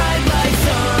the bright light,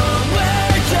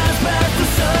 somewhere just past the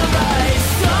sunrise.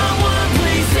 Someone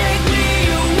please take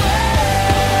me away.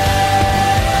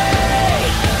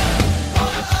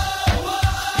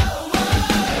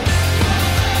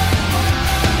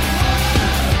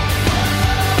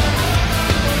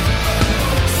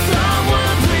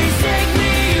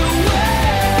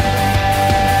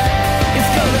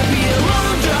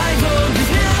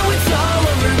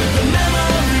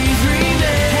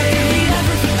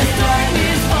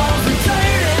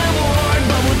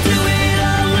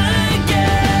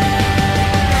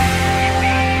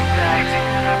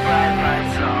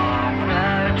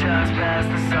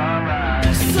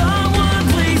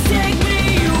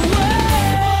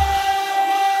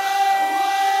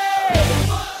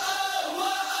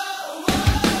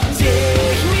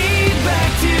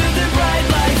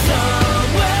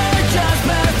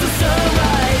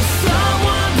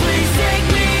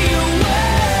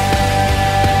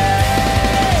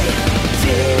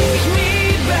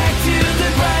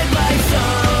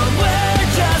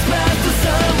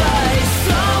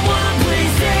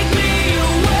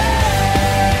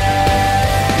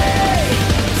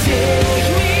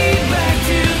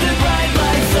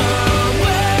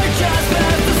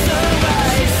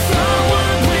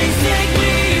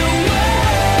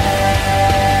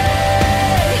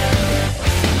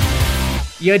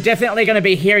 You're definitely going to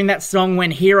be hearing that song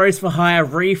when Heroes for Hire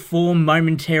reform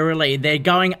momentarily. They're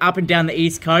going up and down the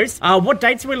East Coast. What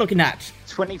dates are we looking at?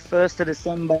 21st of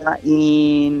December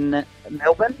in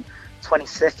Melbourne,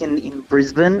 22nd in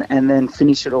Brisbane, and then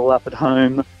finish it all up at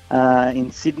home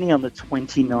in Sydney on the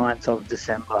 29th of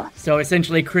December. So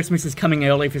essentially Christmas is coming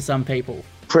early for some people.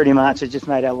 Pretty much, it just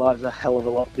made our lives a hell of a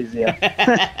lot busier.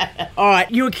 All right,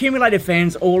 you accumulated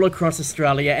fans all across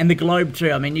Australia and the globe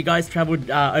too. I mean, you guys travelled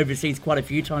overseas quite a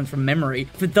few times from memory.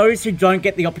 For those who don't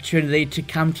get the opportunity to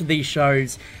come to these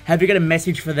shows, have you got a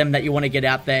message for them that you want to get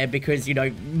out there? Because, you know,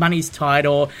 money's tight,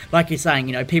 or like you're saying,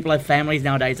 you know, people have families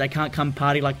nowadays. They can't come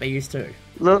party like they used to.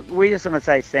 Look, we just want to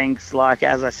say thanks. Like,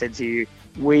 as I said to you,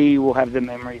 we will have the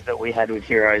memories that we had with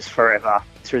Heroes forever.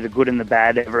 Through the good and the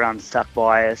bad, everyone stuck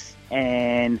by us.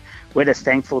 And we're just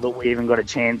thankful that we even got a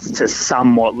chance to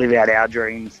somewhat live out our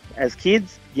dreams as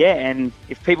kids. Yeah, and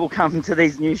if people come to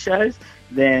these new shows,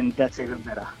 then that's even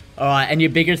better. All right, and your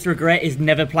biggest regret is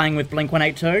never playing with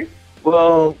Blink-182?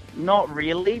 Well, not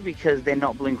really, because they're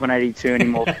not Blink-182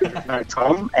 anymore. There's no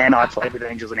Tom, and I played with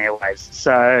Angels and Airwaves.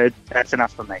 So that's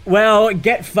enough for me. Well,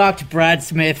 get fucked, Brad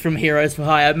Smith from Heroes for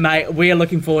Hire. Mate, we are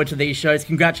looking forward to these shows.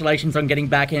 Congratulations on getting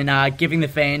back and giving the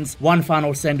fans one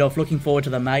final send-off. Looking forward to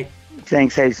them, mate.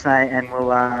 Thanks heaps, mate, and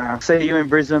we'll see you in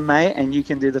Brisbane, mate, and you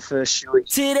can do the first shoey.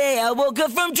 Today I woke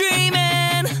up from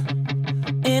dreaming,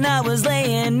 and I was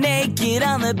laying naked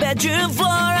on the bedroom floor.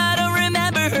 I don't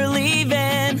remember her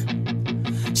leaving.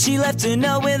 She left a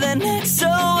note with an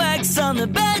XOX on the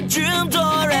bedroom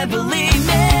door, and believe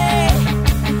me,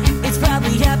 it's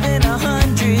probably happened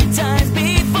 100 times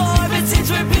before, but since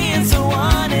we're being so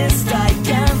honest, I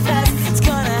confess it's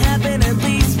gonna happen at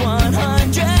least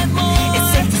 100 more.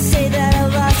 It's safe to say that I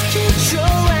lost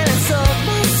control and I sold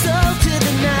my soul to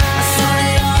the night. I saw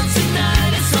it all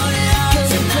tonight, I saw it all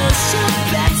tonight. Close your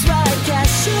bets while I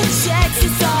cash your checks,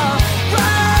 it's all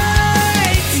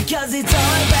right, because it's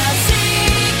all about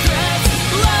secrets,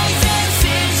 lies and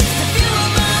sins. Just a few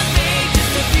of my favorite,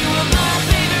 just a few of my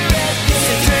favorite things.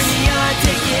 So turn me on,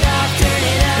 take it off, turn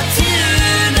it up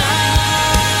tonight.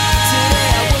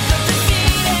 Today I woke up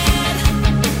defeated,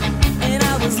 and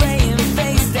I was laying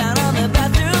face down on the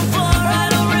bathroom floor. I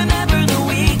don't remember the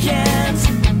weekends.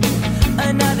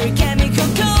 Another chemical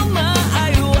coma,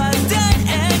 I was dead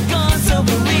and gone. So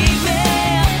believe me,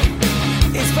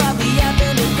 it's probably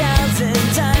happened 1,000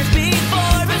 times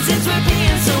before, but since we're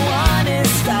being so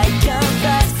honest, I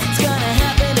confess it's gonna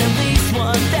happen at least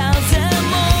 1,000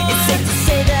 more. It's safe to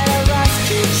say that I lost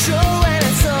control and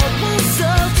I sold my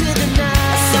soul to the night.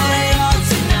 I saw it all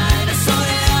tonight, I saw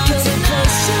it all tonight.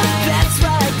 Close your bets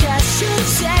while I cash your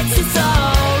checks, it's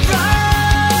alright,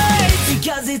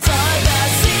 because it's all about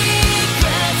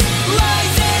secrets,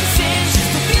 lies and sins.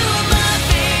 Just a few of my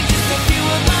things, just a few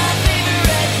of my favorite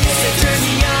things. So turn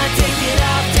me on, take it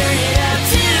off, turn it up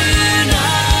tonight,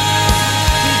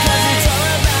 because it's all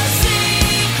about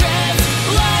secrets,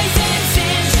 lies and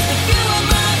sins. Just a few of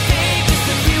my things, just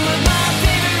a few of my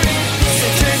favorite things. So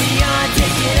turn me on,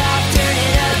 take it off, turn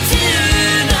it up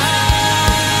tonight.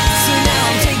 So now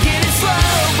I'm taking it slow,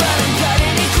 but I'm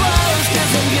cutting it close,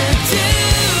 'cause I'm good to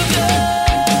go.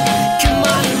 Come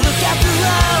on and look out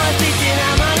below, I think that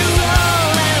I'm on a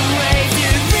roll, and I'm ready to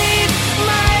leave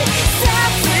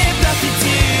myself with nothing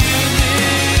to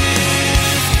lose,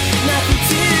 nothing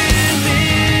to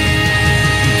lose.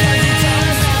 Because it's all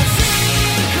about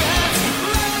secrets,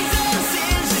 lies and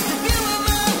sins. Just a few of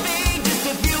my things, just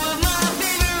a few of my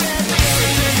favorite things. So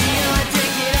turn me on,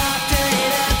 take it off, turn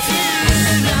it up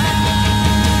tonight,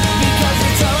 because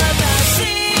it's all about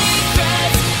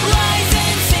secrets, lies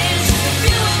and sins. Just a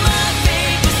few of my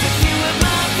things, just a few of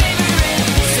my favorite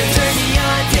things. So turn me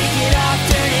on, take it off,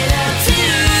 turn it up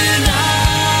tonight,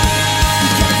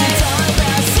 because it's all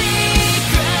about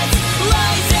secrets,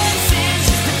 lies and sins.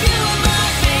 Just a few of my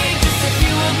things, just a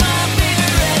few of my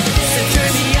favorite things. So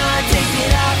turn me on, take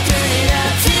it off, turn it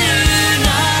up tonight,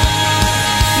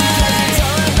 because it's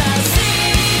all about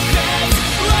secrets,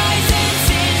 lies and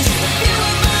sins. Just a few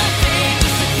of my things,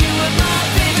 just a few of my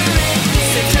favorite things.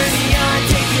 So turn me on,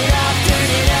 take it off, turn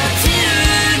it up tonight.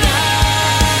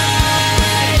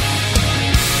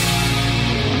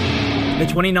 The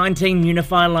 2019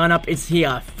 Unify lineup is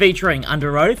here, featuring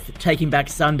Under Oath, Taking Back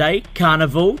Sunday,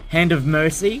 Carnival, Hand of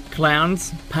Mercy,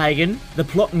 Clowns, Pagan, The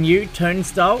Plot and You,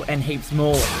 Turnstile, and heaps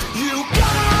more. You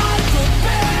got the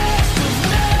best of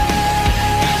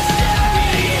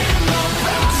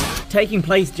me. Taking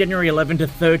place January 11 to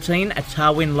 13 at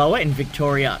Tarwin Lower in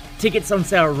Victoria. Tickets on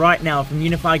sale right now from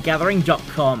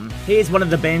unifygathering.com. Here's one of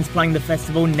the bands playing the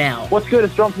festival now. What's good?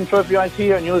 It's John from Trophy Eyes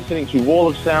here, and you're listening to Wall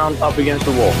of Sound, Up Against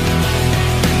the Wall.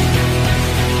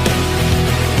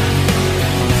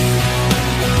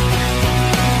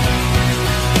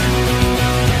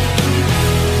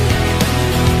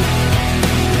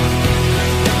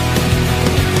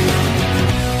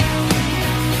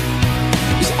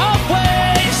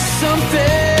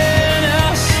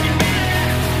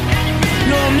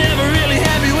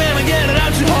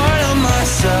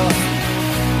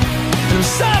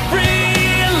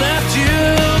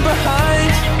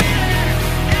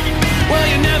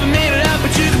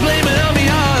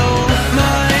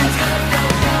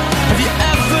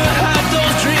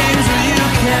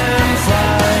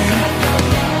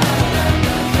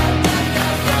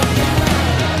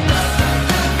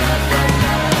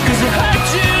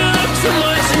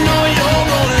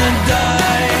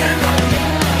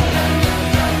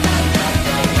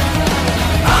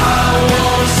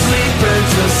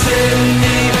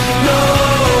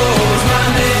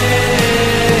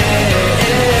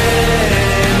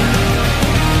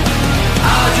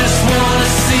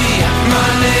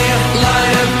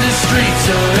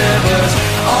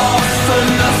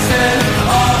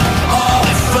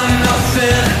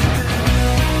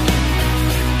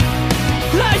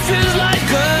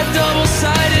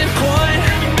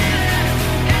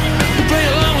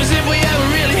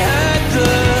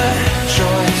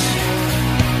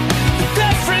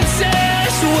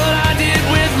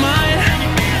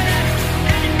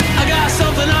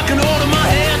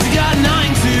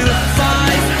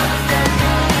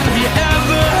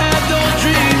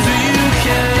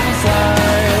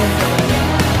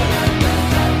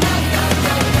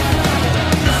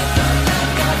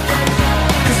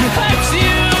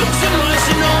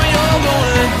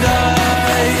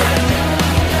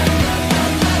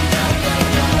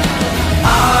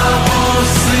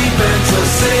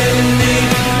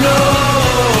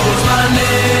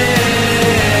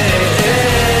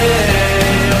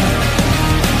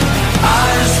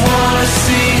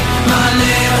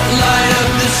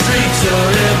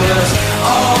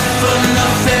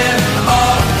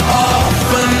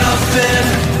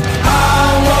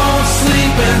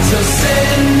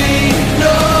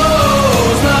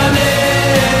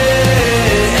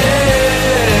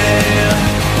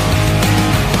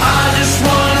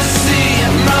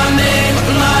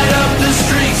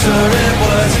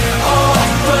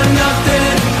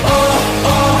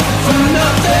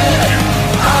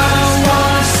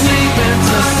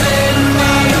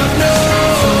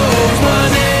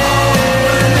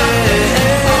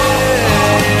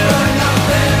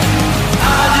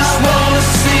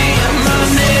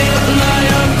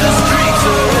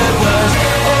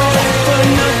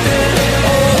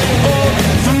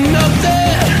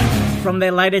 From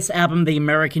their latest album, The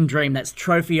American Dream, that's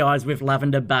Trophy Eyes with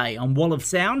Lavender Bay. On Wall of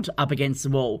Sound, Up Against the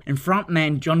Wall. And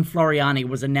frontman John Floriani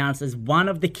was announced as one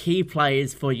of the key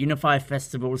players for Unify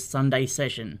Festival's Sunday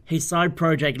session. His side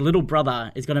project, Little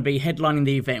Brother, is going to be headlining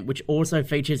the event, which also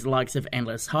features the likes of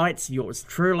Endless Heights, Yours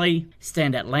Truly,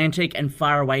 Stand Atlantic, and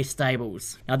Faraway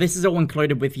Stables. Now, this is all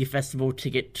included with your festival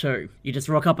ticket too. You just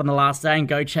rock up on the last day and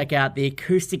go check out the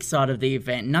acoustic side of the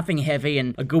event. Nothing heavy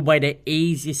and a good way to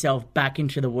ease yourself back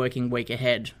into the working week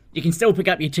ahead. You can still pick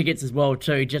up your tickets as well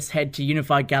too, just head to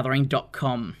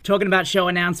unifygathering.com. Talking about show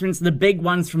announcements, the big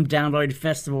ones from Download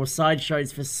Festival: side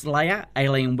shows for Slayer,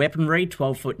 Alien Weaponry,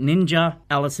 12 Foot Ninja,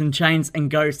 Alice in Chains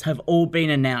and Ghost have all been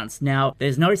announced. Now,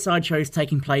 there's no side shows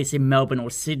taking place in Melbourne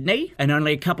or Sydney, and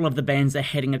only a couple of the bands are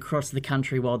heading across the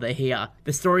country while they're here.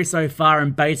 The Story So Far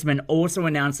and Basement also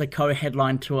announced a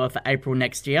co-headline tour for April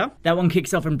next year. That one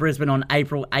kicks off in Brisbane on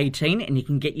April 18, and you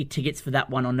can get your tickets for that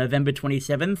one on November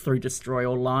 27 through Destroy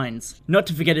All Lines. Not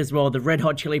to forget as well, the Red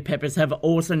Hot Chili Peppers have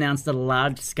also announced a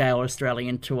large-scale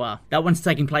Australian tour. That one's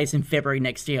taking place in February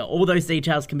next year. All those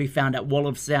details can be found at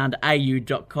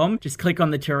wallofsoundau.com. Just click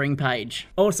on the touring page.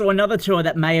 Also, another tour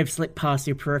that may have slipped past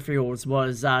your peripherals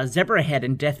was Zebrahead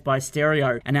and Death by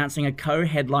Stereo announcing a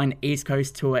co-headline East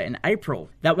Coast tour in April.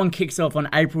 That one kicks off on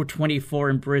April 24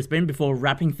 in Brisbane before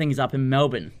wrapping things up in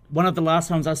Melbourne. One of the last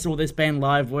times I saw this band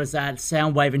live was at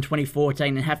Soundwave in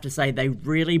 2014, and have to say they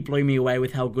really blew me away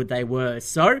with how good they were.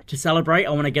 So, to celebrate, I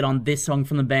want to get on this song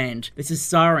from the band. This is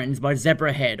Sirens by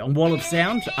Zebrahead on Wall of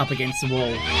Sound, Up Against the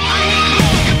Wall.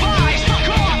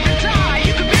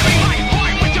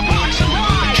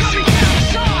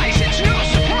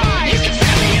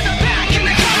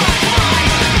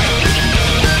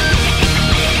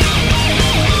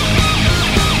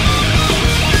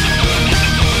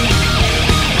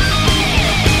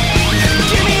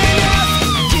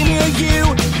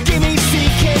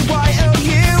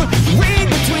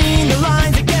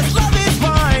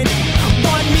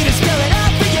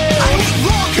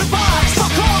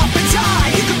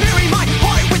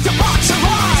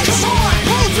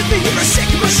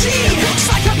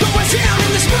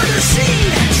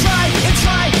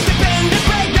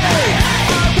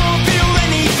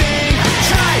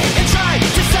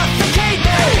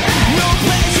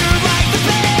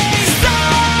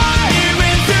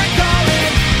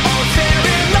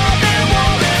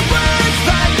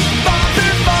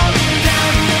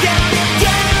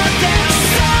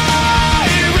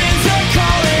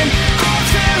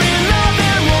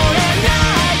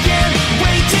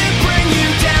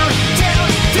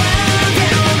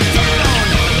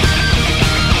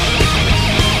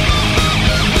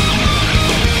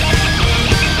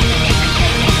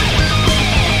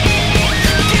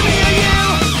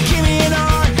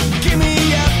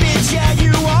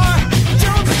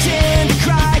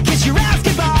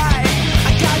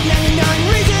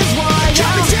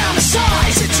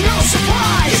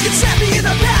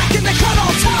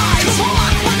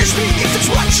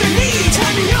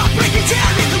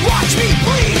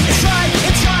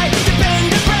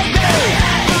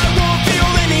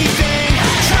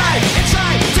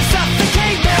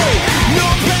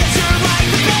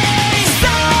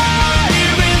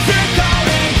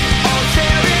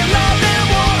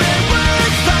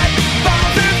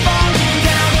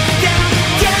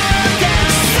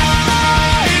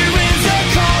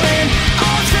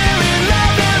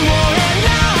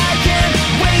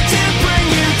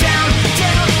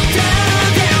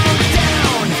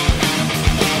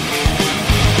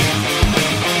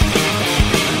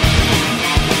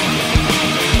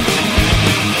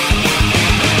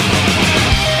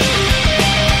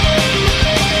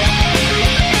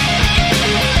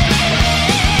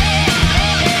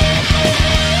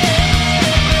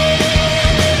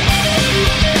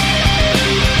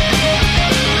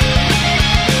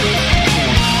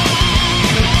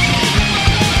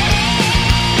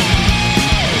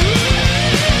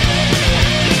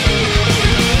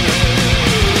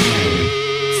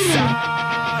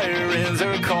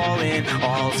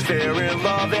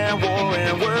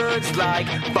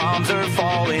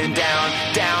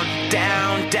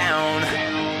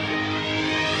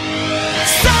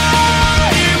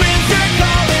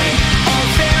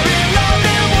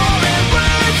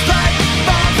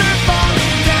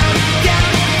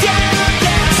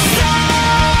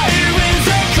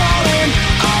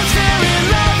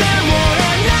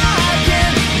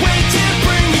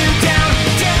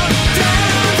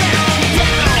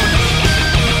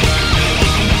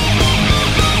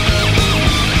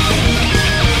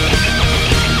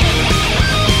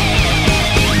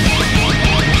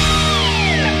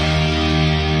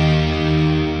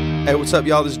 Hey, what's up,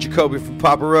 y'all? This is Jacoby from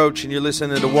Papa Roach, and you're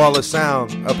listening to Wall of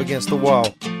Sound, Up Against the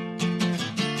Wall.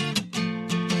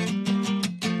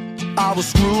 I was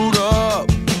screwed up.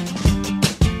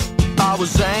 I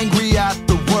was angry at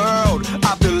the world.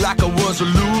 I feel like I was a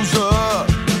loser.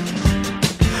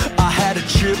 I had a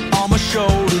chip on my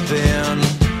shoulder then,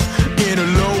 in a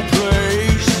low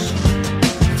place,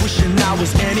 wishing I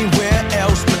was anywhere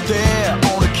else but there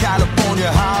on a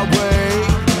California highway.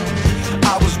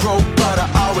 I was broke, but I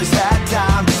always had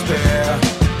time to spare.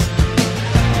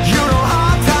 You know,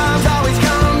 hard times always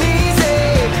come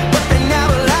easy, but they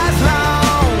never last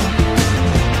long.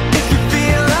 If you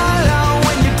feel alone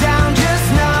when you're down, just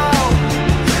know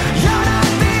you're not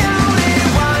the only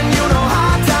one. You know,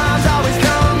 hard times always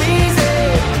come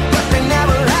easy, but they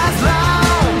never last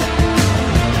long.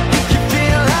 If you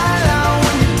feel alone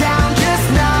when you're down, just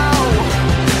know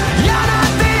you're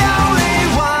not the only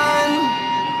one.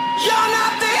 You're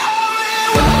not the only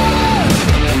one.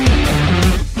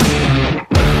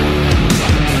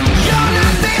 You're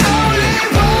not the only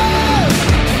one.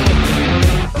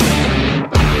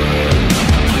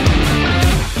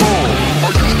 I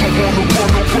used to wanna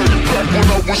run away back when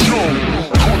I was young.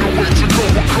 Couldn't wait to go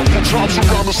a couple times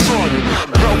around the sun.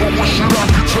 Now I wish that I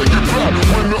could take it back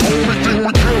when the only thing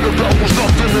we cared about was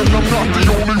nothing, and I'm not the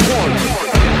only one.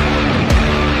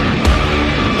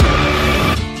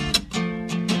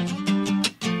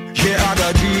 Yeah, I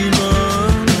got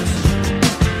demons,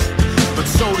 but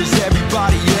so does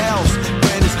everybody else.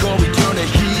 When it's cold, we turn the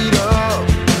heat up,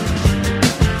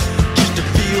 just to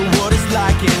feel what it's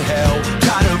like in hell.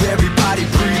 Tired of everybody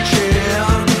preaching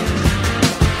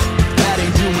that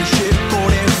ain't doing shit for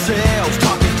themselves,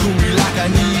 talking to me like I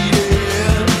need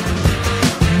it.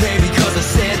 Maybe 'cause I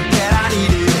said that I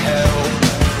needed help.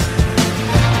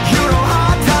 You know,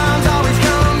 hard times always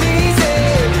come easy,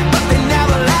 but they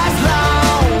never last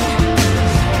long.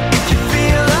 If you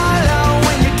feel alone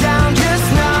when you're down, just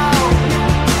know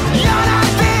you're not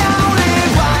the only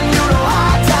one. You know,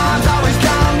 hard times always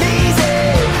come easy,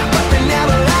 but they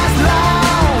never last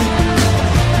long.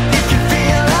 If you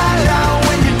feel alone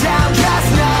when you're down, just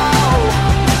know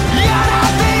you're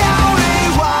not the only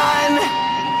one.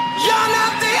 You're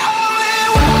not the only one. You're not the only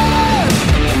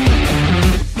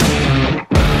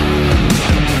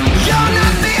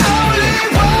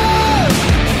one.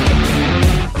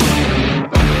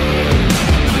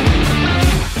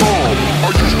 I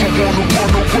used to wanna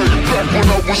run away back when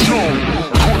I was young.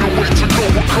 Couldn't wait to go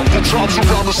a couple times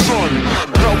around the sun.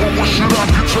 Now I wish that I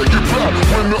could take it back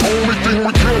when the only thing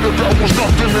we cared about was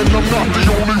nothing, and I'm not the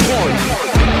only one.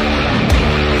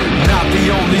 Not the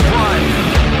only one.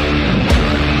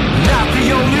 Not the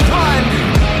only one.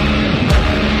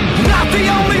 Not the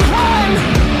only one.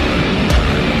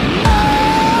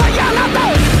 You're not the.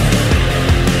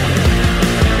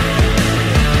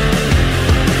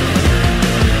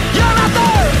 You're not the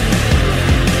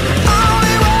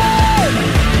only one.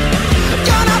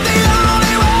 You're not the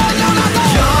only one. You're not the.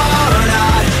 You're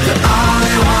not the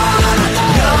only one.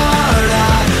 You're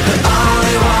not the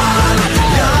only one.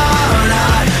 You're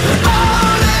not the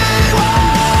only one.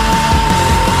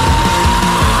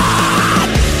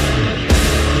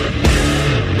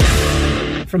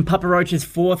 From Papa Roach's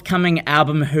forthcoming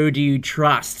album, Who Do You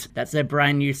Trust? That's their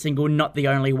brand new single, Not the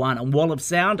Only One, on Wall of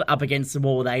Sound, Up Against the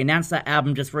Wall. They announced that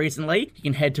album just recently. You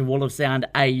can head to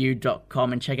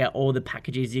wallofsoundau.com and check out all the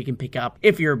packages you can pick up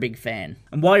if you're a big fan.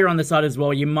 And while you're on the site as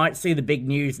well, you might see the big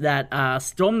news that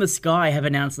Storm the Sky have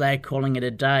announced they're calling it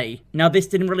a day. Now, this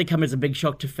didn't really come as a big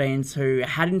shock to fans who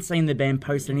hadn't seen the band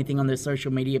post anything on their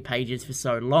social media pages for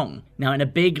so long. Now, in a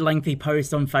big, lengthy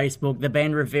post on Facebook, the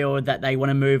band revealed that they want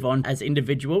to move on as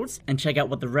individuals and check out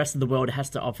what the rest of the world has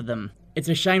to offer them. It's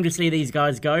a shame to see these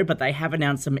guys go, but they have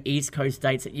announced some East Coast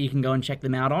dates that you can go and check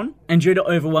them out on. And due to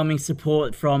overwhelming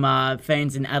support from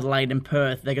fans in Adelaide and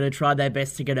Perth, they're going to try their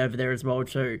best to get over there as well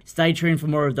too. Stay tuned for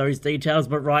more of those details,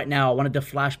 but right now I wanted to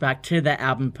flash back to their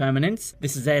album Permanence.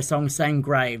 This is their song Same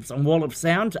Graves on Wall of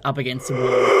Sound, Up Against the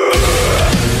Wall.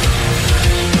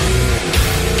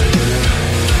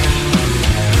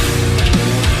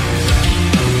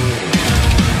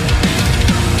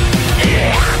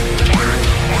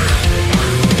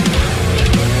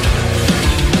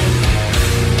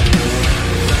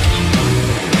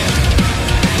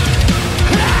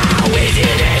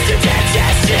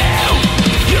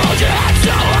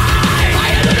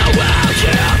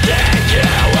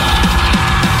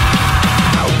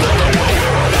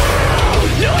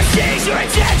 Your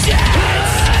attention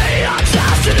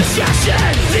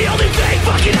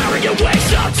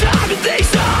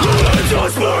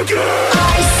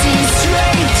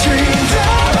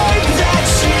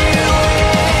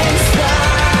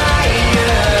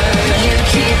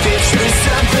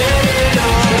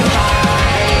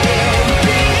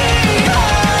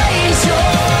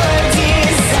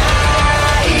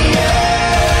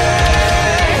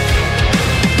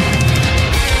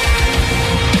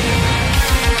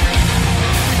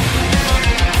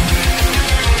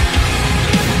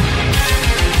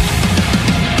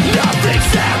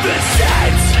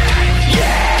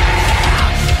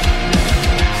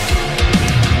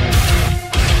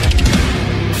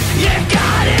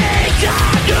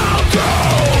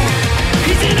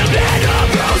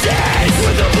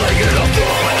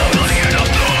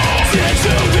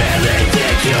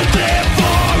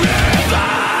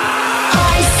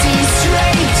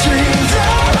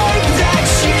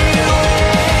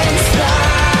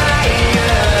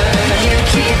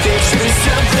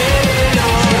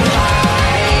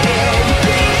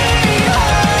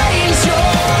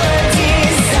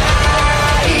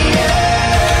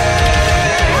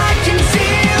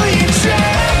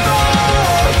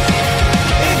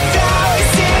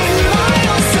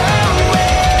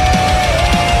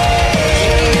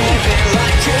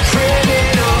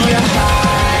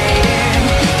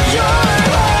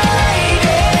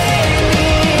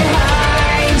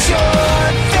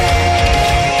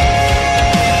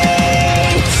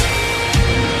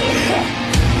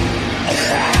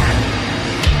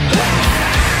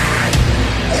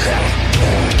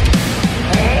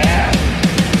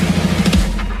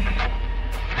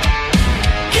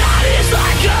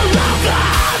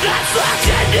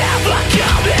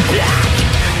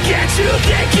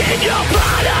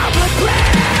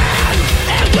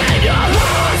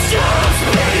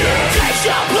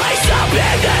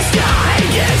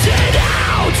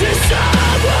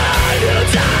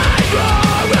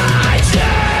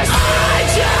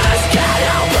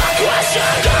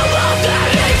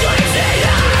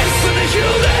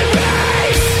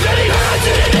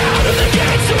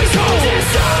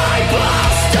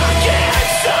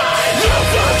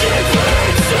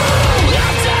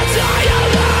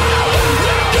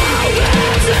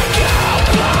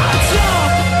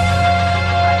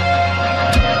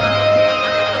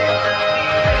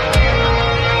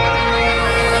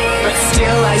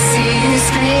Still I see you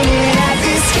screaming at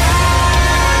the sky,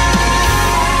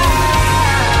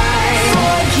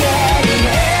 forgetting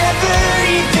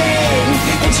everything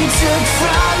that you took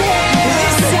from him. The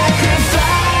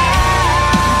sacrifice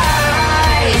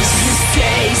to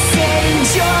stay sane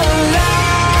your life.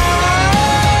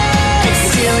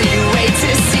 Still you wait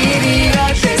to see the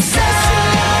other side.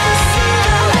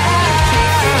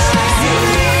 You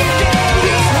leave them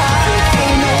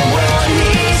behind the world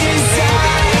needs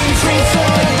design. Free for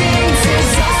things to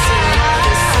decide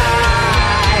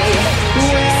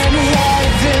when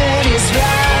heaven is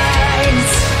right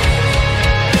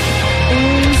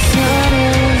in front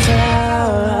of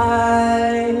our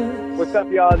eyes. What's up,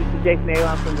 y'all? This is Jason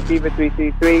Alon from the Fever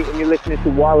 333, and you're listening to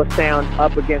Wall of Sound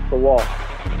Up Against the Wall.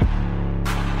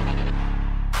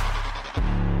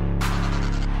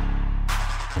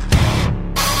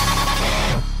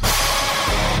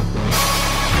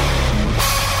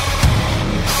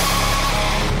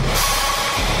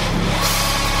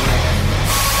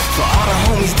 For all the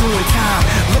homies doing time,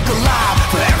 look alive.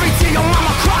 For every tear your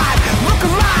mama cried, look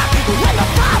alive. And when the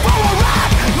 5-0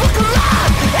 arrive, look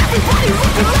alive. Everybody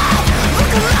look alive,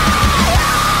 look alive.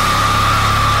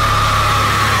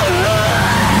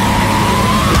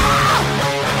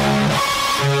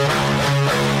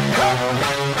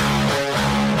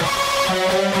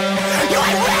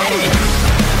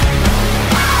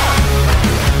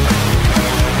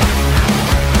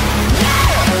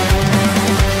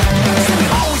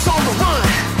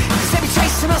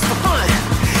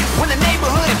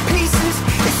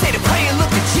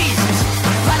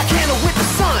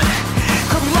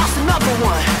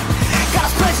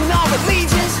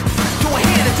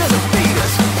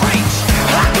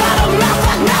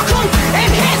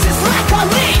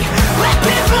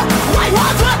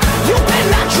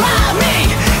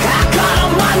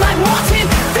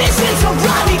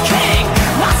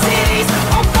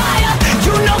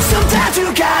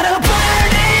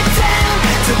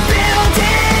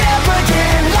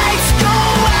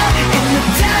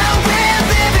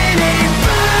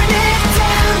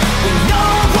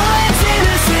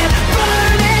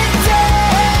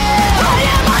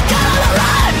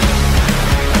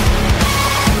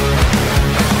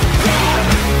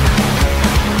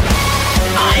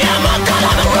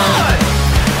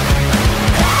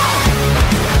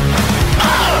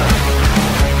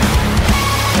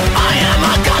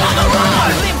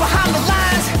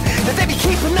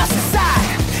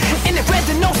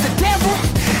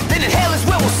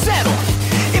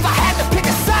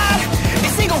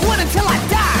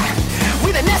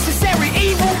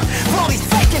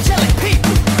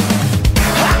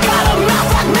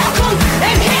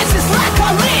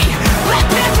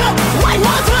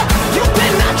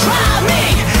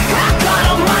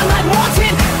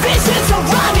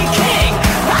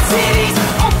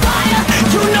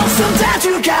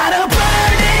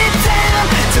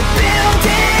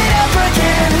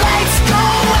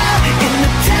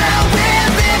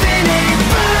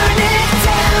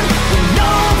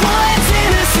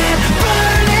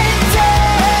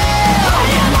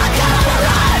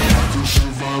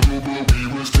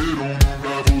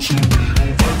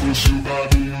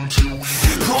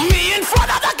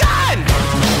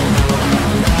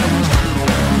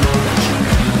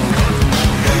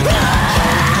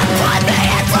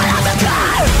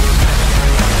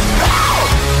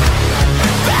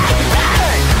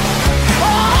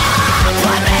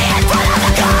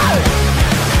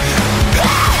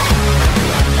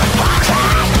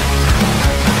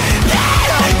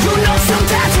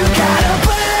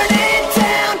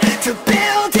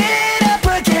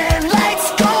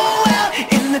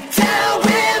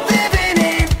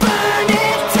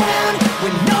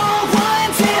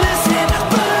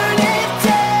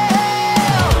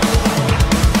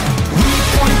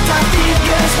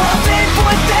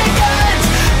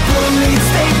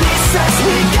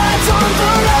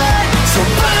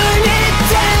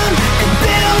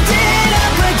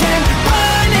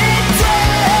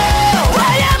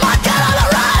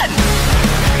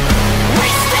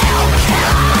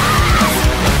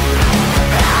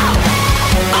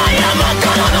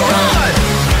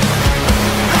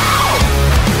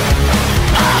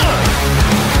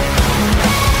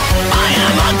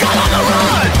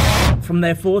 from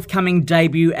their forthcoming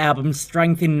debut album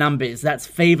Strength in Numbers. That's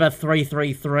Fever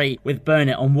 333 with Burn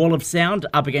It on Wall of Sound,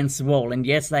 Up Against the Wall. And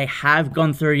yes, they have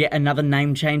gone through yet another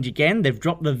name change again. They've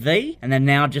dropped the V and they're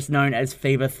now just known as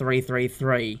Fever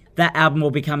 333. That album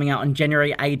will be coming out on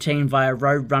January 18 via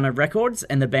Roadrunner Records,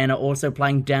 and the band are also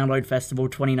playing Download Festival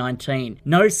 2019.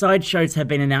 No side shows have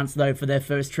been announced though for their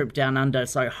first trip down under,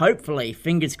 so hopefully,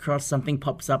 fingers crossed, something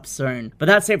pops up soon. But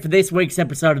that's it for this week's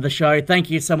episode of the show. Thank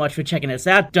you so much for checking us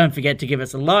out. Don't forget to give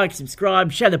us a like,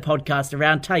 subscribe, share the podcast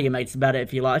around, tell your mates about it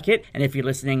if you like it, and if you're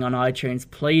listening on iTunes,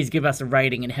 please give us a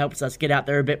rating. It helps us get out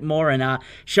there a bit more and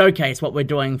showcase what we're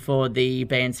doing for the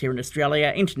bands here in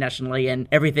Australia, internationally, and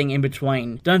everything in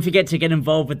between. Don't forget to get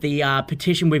involved with the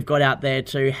petition we've got out there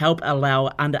to help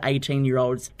allow under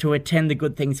 18-year-olds to attend the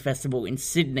Good Things Festival in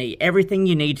Sydney. Everything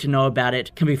you need to know about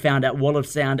it can be found at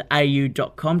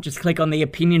wallofsoundau.com. Just click on the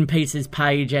opinion pieces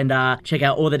page and check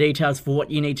out all the details for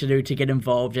what you need to do to get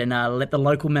involved, and let the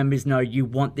local members know you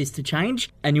want this to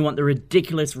change and you want the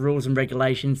ridiculous rules and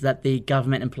regulations that the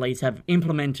government and police have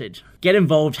implemented. Get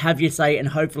involved, have your say, and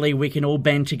hopefully we can all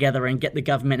band together and get the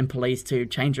government and police to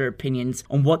change their opinions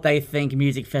on what they think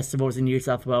music festivals in New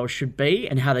South Wales should be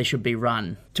and how they should be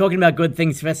run. Talking about Good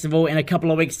Things Festival, in a couple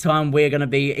of weeks' time we're going to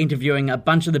be interviewing a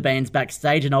bunch of the bands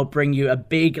backstage, and I'll bring you a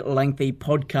big, lengthy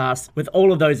podcast with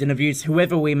all of those interviews,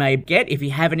 whoever we may get. If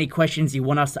you have any questions you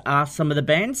want us to ask some of the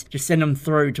bands, just send them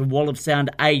through to Wall of Sound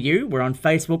AU. We're on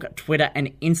Facebook, Twitter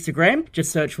and Instagram.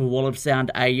 Just search for Wall of Sound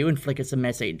AU and flick us a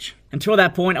message. Until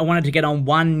that point, I wanted to get on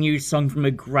one new song from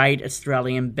a great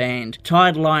Australian band.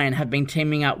 Tired Lion have been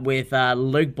teaming up with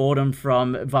Luke Boredom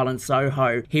from Violent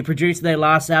Soho. He produced their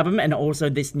last album and also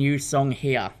this new song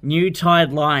here. New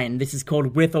Tired Lion. This is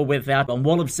called With or Without on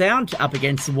Wall of Sound, Up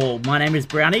Against the Wall. My name is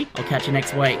Brownie. I'll catch you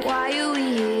next week. Why you